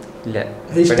ചെയ്തിട്ടുണ്ടെങ്കിൽ ഇല്ല.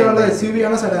 ഇഷ്ടമുള്ള SUV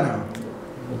ആണോ സെഡാനാണോ?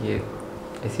 എനിക്ക്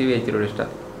SUV ഇച്ചിരി ഇഷ്ടം.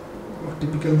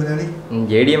 ടിപ്പിക്കൽ മലയാളി.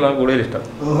 JDM ആണ് കൂടുതൽ ഇഷ്ടം.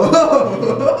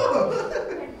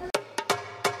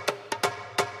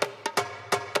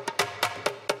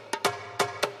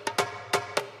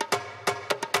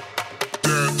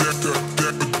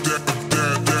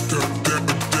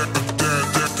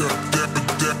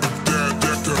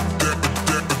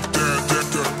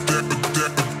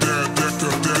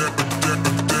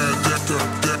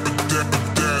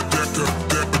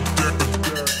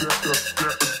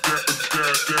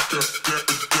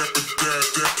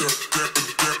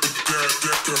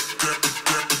 Get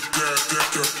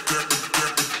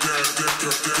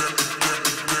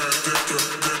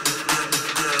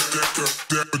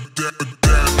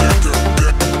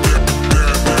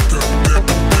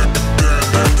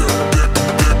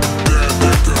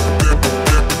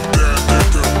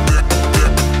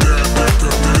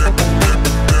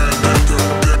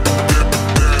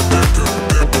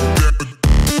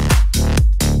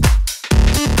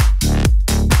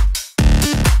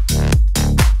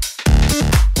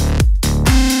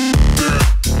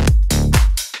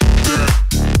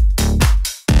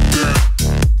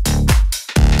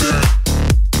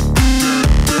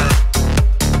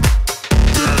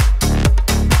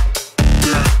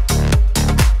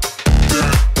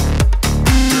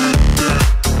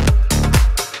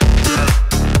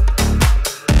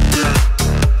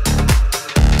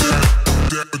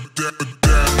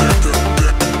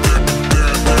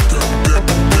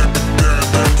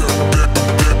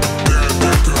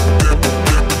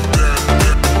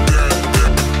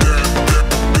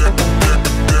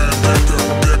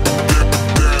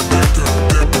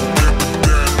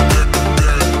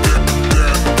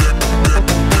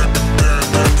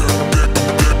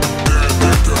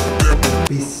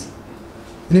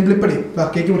ഇനി ബ്ലിപ്പടി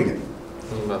കേക്ക് മുറിക്കാം.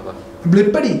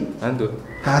 ബ്ലിപ്പടി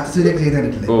കാത്തുസൂര്യൊക്കെ ചെയ്ത്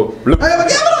കണ്ടിട്ടില്ലേ?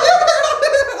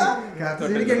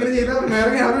 കാത്തുസൂര്യക്ക് എങ്ങനെ ചെയ്താൽ വേറെ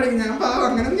ക്യാമറ അടിക്കും. ഞാൻ പാവം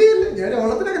അങ്ങനെ ചെയ്യില്ല. ഞാൻ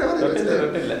ഓളത്തിന് അങ്ങനെ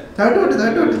പറയില്ല. താട്ടോട്ട്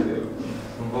താട്ടോട്ട്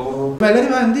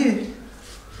എല്ലാവരും എന്ത്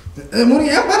മുറി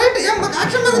ഞാൻ പറയട്ടെ. ഞാൻ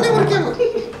ആക്ഷൻ തന്നെ മുറിക്കാമോ?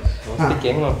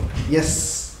 യെസ്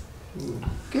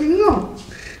കെങ്ങോ.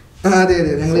 അതെ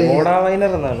അതെ ഞങ്ങൾ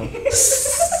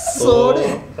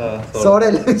soda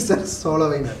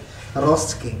SoloViner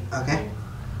roast cake. Okay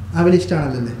അവന്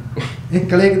ഇഷ്ടമാണല്ലോ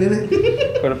കളിയാക്കുന്നത്.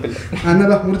 എന്നാ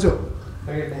മുറിച്ചോ.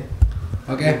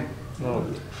 ഓക്കെ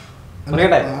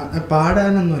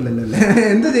പാടാനൊന്നും അല്ലല്ലോ അല്ലേ?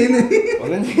 എന്താ ചെയ്യുന്നത്?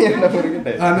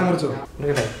 എന്നാ മുറിച്ചോ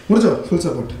മുറിച്ചോ. Full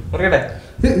support.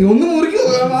 ഒന്ന് മുറിക്കോ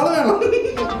ആള് വേണം.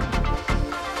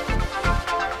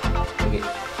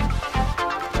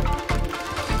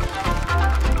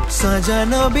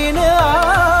 सजन बिन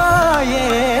आए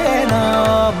ना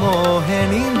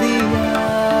मोहनी दिया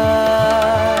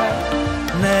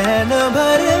नैन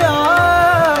भर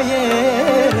आए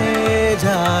रे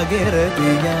जागिर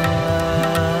दिया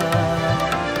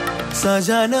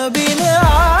सजन बिन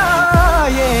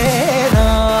आए ना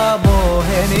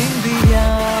मोहनी दिया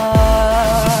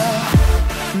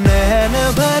नैन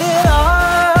भर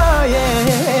आए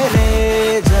रे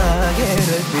जागिर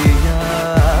दिया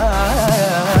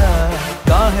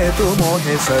तू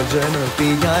मोहे सजन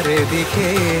पिया रे दिखे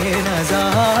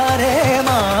नजारे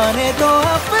माने तो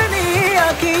अपनी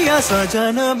अखियां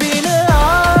सजन बिन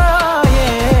आए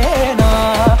ना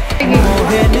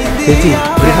मोहे निंदिया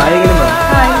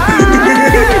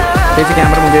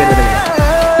कैमरा मुझे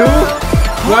 2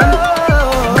 1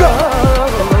 go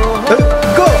go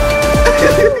go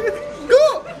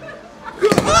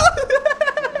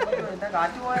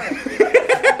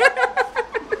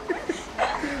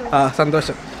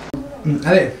സന്തോഷം.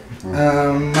 അതെ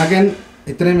മകൻ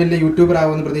ഇത്രയും വലിയ യൂട്യൂബർ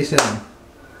ആവുമെന്ന് പ്രതീക്ഷിച്ചതാണ്.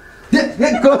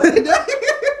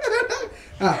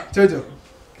 ചോദിച്ചോ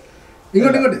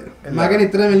ഇങ്ങോട്ട് ഇങ്ങോട്ട്. മകൻ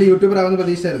ഇത്രയും വലിയ യൂട്യൂബർ ആവുമെന്ന്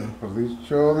പ്രതീക്ഷിച്ചായിരുന്നു?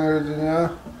 പ്രതീക്ഷോന്ന് ചോദിച്ചു കഴിഞ്ഞാൽ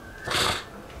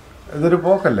ഇതൊരു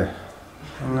പോക്കല്ലേ,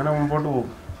 അങ്ങനെ മുമ്പോട്ട് പോകും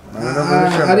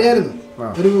അറിയായിരുന്നു.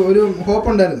 ഒരു ഹോപ്പ്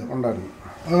ഉണ്ടായിരുന്നു.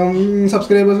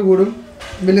 സബ്സ്ക്രൈബേഴ്സ് കൂടും,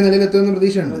 വലിയ നിലയിൽ എത്തുമെന്ന്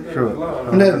പ്രതീക്ഷയുണ്ട്.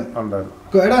 ഉണ്ടായിരുന്നു.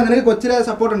 എടാ നിനക്ക് കൊച്ചിലെ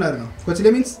സപ്പോർട്ട് ഉണ്ടായിരുന്നോ? കൊച്ചിലെ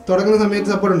മീൻസ് തുടങ്ങുന്ന സമയത്ത്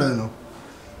സപ്പോർട്ട് ഉണ്ടായിരുന്നോ?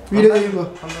 വീഡിയോ ചെയ്യുമ്പോൾ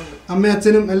അമ്മയും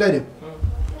അച്ഛനും എല്ലാവരും?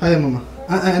 ഹായ് അമ്മമ്മ.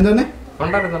 എന്താ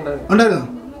ഉണ്ടായിരുന്നോ?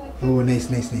 ഓ നൈസ്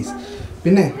നൈസ് നൈസ്.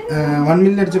 പിന്നെ 1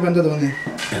 million അടിച്ചപ്പോൾ എന്താ തോന്നി?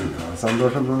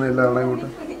 സന്തോഷം തോന്നിയില്ല.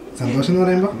 സന്തോഷം എന്ന്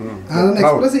പറയുമ്പോൾ അതൊന്ന്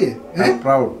എക്സ്പ്രസ് ചെയ്യേ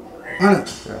ആണ്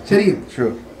ശരിക്കും.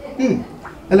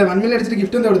 അല്ല 1 million അടിച്ചിട്ട്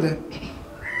ഗിഫ്റ്റ് എന്താ കൊടുത്തത്?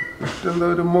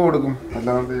 ഒരു ഉമ്മ കൊടുക്കും.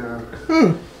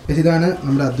 ഇതാണ്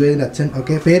നമ്മുടെ അദ്വൈതിന്റെ അച്ഛൻ.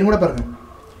 ഓക്കെ പേരും കൂടെ പറഞ്ഞു.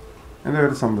 എൻ്റെ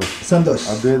പേര് സന്തോഷ്. സന്തോഷ്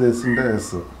അദ്വൈതിന്റെ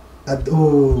എസ്. ഓ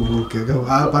ഓക്കെ ഓക്കെ.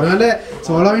 പറഞ്ഞാലേ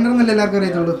SoloViner എന്നല്ലേ എല്ലാവർക്കും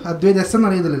അറിയത്തുള്ളൂ, അദ്വൈത് എസ് എന്ന്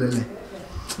അറിയത്തില്ലല്ലോ അല്ലേ?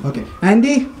 Okay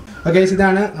aunty. ഓക്കെ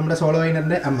ഇതാണ് നമ്മുടെ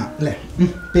SoloVinerന്റെ അമ്മ അല്ലേ?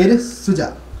 പേര് സുജ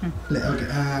അല്ലേ? ഓക്കെ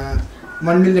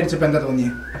 1 million അടിച്ചപ്പോൾ എന്താ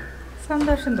തോന്നിയേ?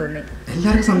 സന്തോഷം തോന്നി.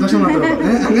 എല്ലാവർക്കും സന്തോഷം മാത്രമേ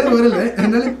അങ്ങനെ പോരല്ലേ?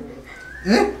 എന്നാലും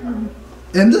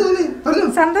എന്ത് തോന്നി പറഞ്ഞു.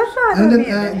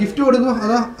 ഗിഫ്റ്റ് കൊടുക്കുമോ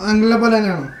അതോ അങ്കിളിനെ പോലെ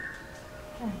തന്നെയാണോ?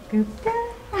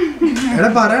 എടാ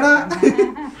പറയടാ.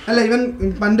 അല്ല ഇവൻ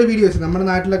പണ്ട് വീഡിയോസ് നമ്മുടെ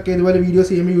നാട്ടിലൊക്കെ ഇതുപോലെ വീഡിയോസ്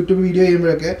ചെയ്യുമ്പോൾ യൂട്യൂബ് വീഡിയോ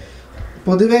ചെയ്യുമ്പോഴൊക്കെ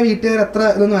പൊതുവെ വീട്ടുകാർ അത്ര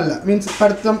ഇതൊന്നും അല്ല. മീൻസ്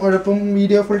പഠിത്തം ഉഴപ്പും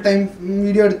വീഡിയോ ഫുൾ ടൈം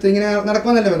വീഡിയോ എടുത്ത് ഇങ്ങനെ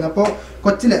നടക്കുമെന്നല്ലേ വന്നത്. അപ്പോൾ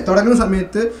കൊച്ചിലെ തുടങ്ങുന്ന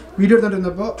സമയത്ത് വീഡിയോ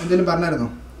എടുത്തോണ്ടിരുന്നപ്പോൾ എന്തെങ്കിലും പറഞ്ഞായിരുന്നോ?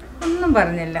 ഒന്നും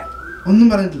പറഞ്ഞില്ല. ഒന്നും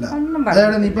പറഞ്ഞിട്ടില്ല.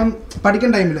 അതായത് നീ ഇപ്പം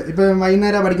പഠിക്കുന്ന ടൈമിൽ ഇപ്പം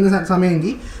വൈകുന്നേരം പഠിക്കുന്ന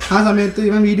സമയമെങ്കിൽ ആ സമയത്ത്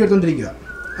ഇവൻ വീഡിയോ എടുത്തോണ്ടിരിക്കുക,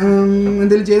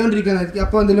 എന്തെങ്കിലും ചെയ്തോണ്ടിരിക്കുക.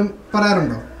 അപ്പോൾ എന്തെങ്കിലും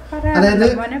പറയാറുണ്ടോ? അതായത്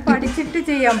പഠിച്ചിട്ട്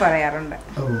ചെയ്യാൻ പറയാറുണ്ട്.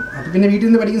 ഓ അപ്പൊ പിന്നെ വീട്ടിൽ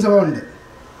നിന്ന് പഠിക്കുന്ന സ്വഭാവം ഉണ്ട്?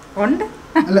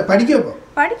 അല്ല പഠിക്കും. അപ്പോൾ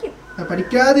പഠിക്കും.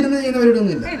 പഠിക്കാതിരുന്ന്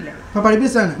ചെയ്യുന്നവരോടൊന്നും ഇല്ല. അപ്പൊ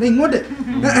പഠിപ്പിച്ചാണ് ഇങ്ങോട്ട്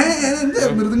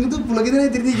മൃദംഗത്ത് പുളകിനെ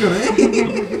തിരിഞ്ഞിരിക്കണേ.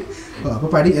 ഓ അപ്പൊ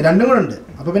രണ്ടും കൂടെ ഉണ്ട്.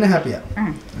 അപ്പൊ പിന്നെ ഹാപ്പിയാ.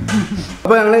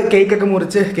 അപ്പോൾ ഞങ്ങൾ കേക്കൊക്കെ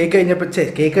മുറിച്ച് കേക്ക്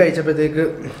കഴിച്ചപ്പോഴത്തേക്ക്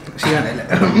ക്ഷീണമല്ല.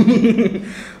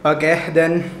 ഓക്കെ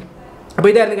ദെൻ അപ്പോൾ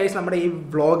ഇതായിരുന്നു ഗൈസ് നമ്മുടെ ഈ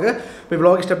വ്ളോഗ്. അപ്പോൾ ഈ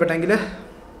വ്ളോഗ് ഇഷ്ടപ്പെട്ടെങ്കിൽ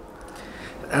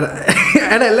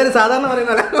എല്ലാവരും സാധാരണ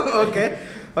പറയുന്നല്ലേ. ഓക്കെ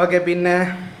ഓക്കെ പിന്നെ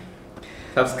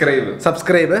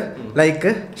സബ്സ്ക്രൈബ് ലൈക്ക്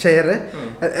ഷെയർ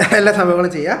എല്ലാ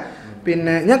സംഭവങ്ങളും ചെയ്യുക.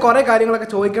 പിന്നെ ഞാൻ കുറേ കാര്യങ്ങളൊക്കെ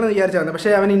ചോദിക്കണം എന്ന് വിചാരിച്ചു,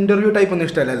 പക്ഷേ അവൻ ഇൻ്റർവ്യൂ ടൈപ്പ് ഒന്നും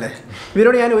ഇഷ്ടമല്ലേ?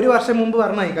 ഇവരോട് ഞാൻ 1 വർഷം മുമ്പ്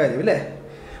പറഞ്ഞ ഈ കാര്യം അല്ലേ?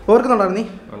 ഓർക്കുന്നുണ്ടായിരുന്നു നീ?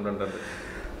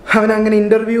 അവനങ്ങനെ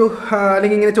ഇൻ്റർവ്യൂ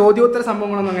അല്ലെങ്കിൽ ഇങ്ങനെ ചോദ്യോത്തര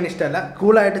സംഭവങ്ങളൊന്നും അങ്ങനെ ഇഷ്ടമല്ല.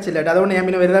 കൂളായിട്ട് ചില്ലായിട്ട്. അതുകൊണ്ട് ഞാൻ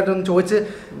പിന്നെ വലുതായിട്ടൊന്നും ചോദിച്ച്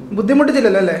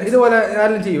ബുദ്ധിമുട്ടിച്ചില്ലല്ലോ അല്ലേ? ഇതുപോലെ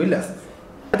ആരും ചെയ്യൂല.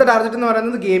 അടുത്ത ടാർഗറ്റ് എന്ന്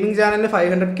പറയുന്നത് ഗെയിമിംഗ് ചാനലിന്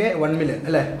 500K 1 million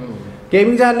അല്ലേ?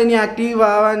 ഗെയിമിംഗ് ചാനൽ ഇനി ആക്റ്റീവ്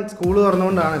ആവാൻ സ്കൂൾ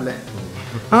തുറന്നുകൊണ്ടാണല്ലേ?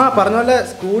 പറഞ്ഞ പോലെ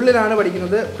സ്കൂളിലാണ്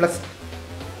പഠിക്കുന്നത്.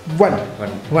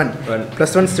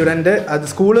 +1 സ്റ്റുഡൻറ്റ്. അത്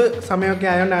സ്കൂള് സമയമൊക്കെ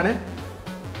ആയതുകൊണ്ടാണ്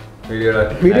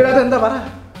വീഡിയോയുടെ എന്താ പറ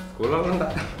സ്കൂളിലുണ്ടാ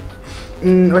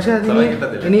പക്ഷെ അത്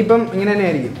ഇനിയിപ്പം ഇങ്ങനെ തന്നെ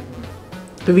ആയിരിക്കും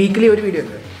ഇപ്പൊ വീക്കിലി ഒരു വീഡിയോ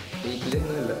അല്ലേ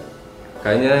വീട്ടിലൊന്നുമില്ല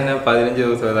കഴിഞ്ഞ തന്നെ 15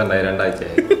 ദിവസം ഏതാണ്ടായി 2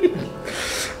 ആഴ്ചയായി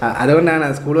അതുകൊണ്ടാണ്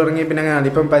സ്കൂൾ തുടങ്ങി പിന്നെ അങ്ങനെ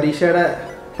ഇപ്പം പരീക്ഷയുടെ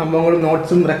സംഭവങ്ങളും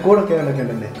നോട്ട്സും റെക്കോർഡൊക്കെ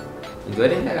ഉണ്ടല്ലേ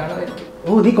ഇതുവരെ ഇല്ല കാണുമായിരിക്കും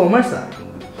ഓ നീ കൊമേഴ്സാ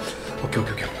ഓക്കെ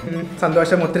ഓക്കെ ഓക്കെ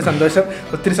സന്തോഷം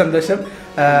ഒത്തിരി സന്തോഷം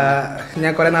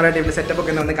ഞാൻ കുറേ നാളായിട്ട് ഇവിടെ സെറ്റപ്പ്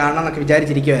ഒക്കെ ഒന്ന് കാണണം എന്നൊക്കെ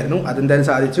വിചാരിച്ചിരിക്കുമായിരുന്നു അതെന്തായാലും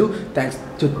സാധിച്ചു താങ്ക്സ്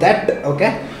ടു ദാറ്റ് ഓക്കെ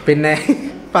പിന്നെ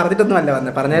പറഞ്ഞിട്ടൊന്നും അല്ല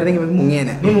വന്നത് പറഞ്ഞായിരുന്നെങ്കിൽ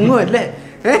മുങ്ങിയേനെ നീ മുങ്ങുമല്ലേ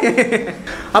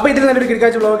അപ്പോൾ ഇതിൽ നല്ലൊരു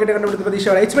കിടക്കാഴ്ച വ്ളോഗായിട്ട് കണ്ടുപിടുത്ത പ്രതീക്ഷ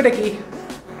എച്ച്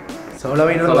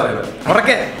SoloViner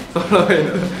ഉറക്കെ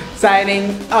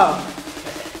സൈനിങ് ഓഫ്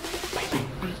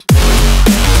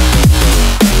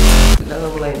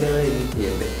നമ്മൾ അതിൻ്റെതായ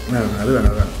ചെയ്യണ്ടേ അത്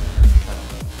വേണം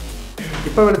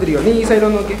ഇപ്പൊ എടുത്തിരിക്കോ നീ ഈ സൈഡ്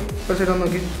ഒന്ന് നോക്കി ഇപ്പൊ സൈഡ് ഒന്ന്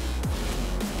നോക്കി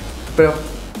ഇപ്പോഴോ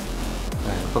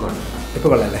ഇപ്പൊ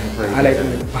കൊള്ളാല്ലേ ആ ലൈറ്റ്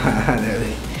അതെ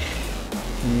അതെ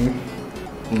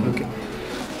ഓക്കെ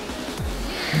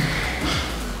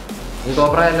ഈ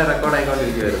കോപ്പറെല്ലാം റെക്കോർഡ്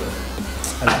ആയിക്കൊണ്ടിരിക്കുവായിരുന്നു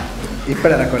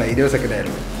ഇപ്പഴാ റെക്കോർഡ് 20 സെക്കൻഡ്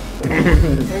ആയിരുന്നു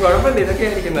കുഴപ്പമില്ല ഇതൊക്കെ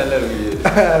ആയിരിക്കും നല്ലൊരു വീഡിയോ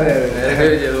അതെ അതെ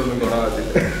ചെയ്തൊന്നും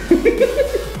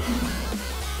ഗുണമാകത്തില്ല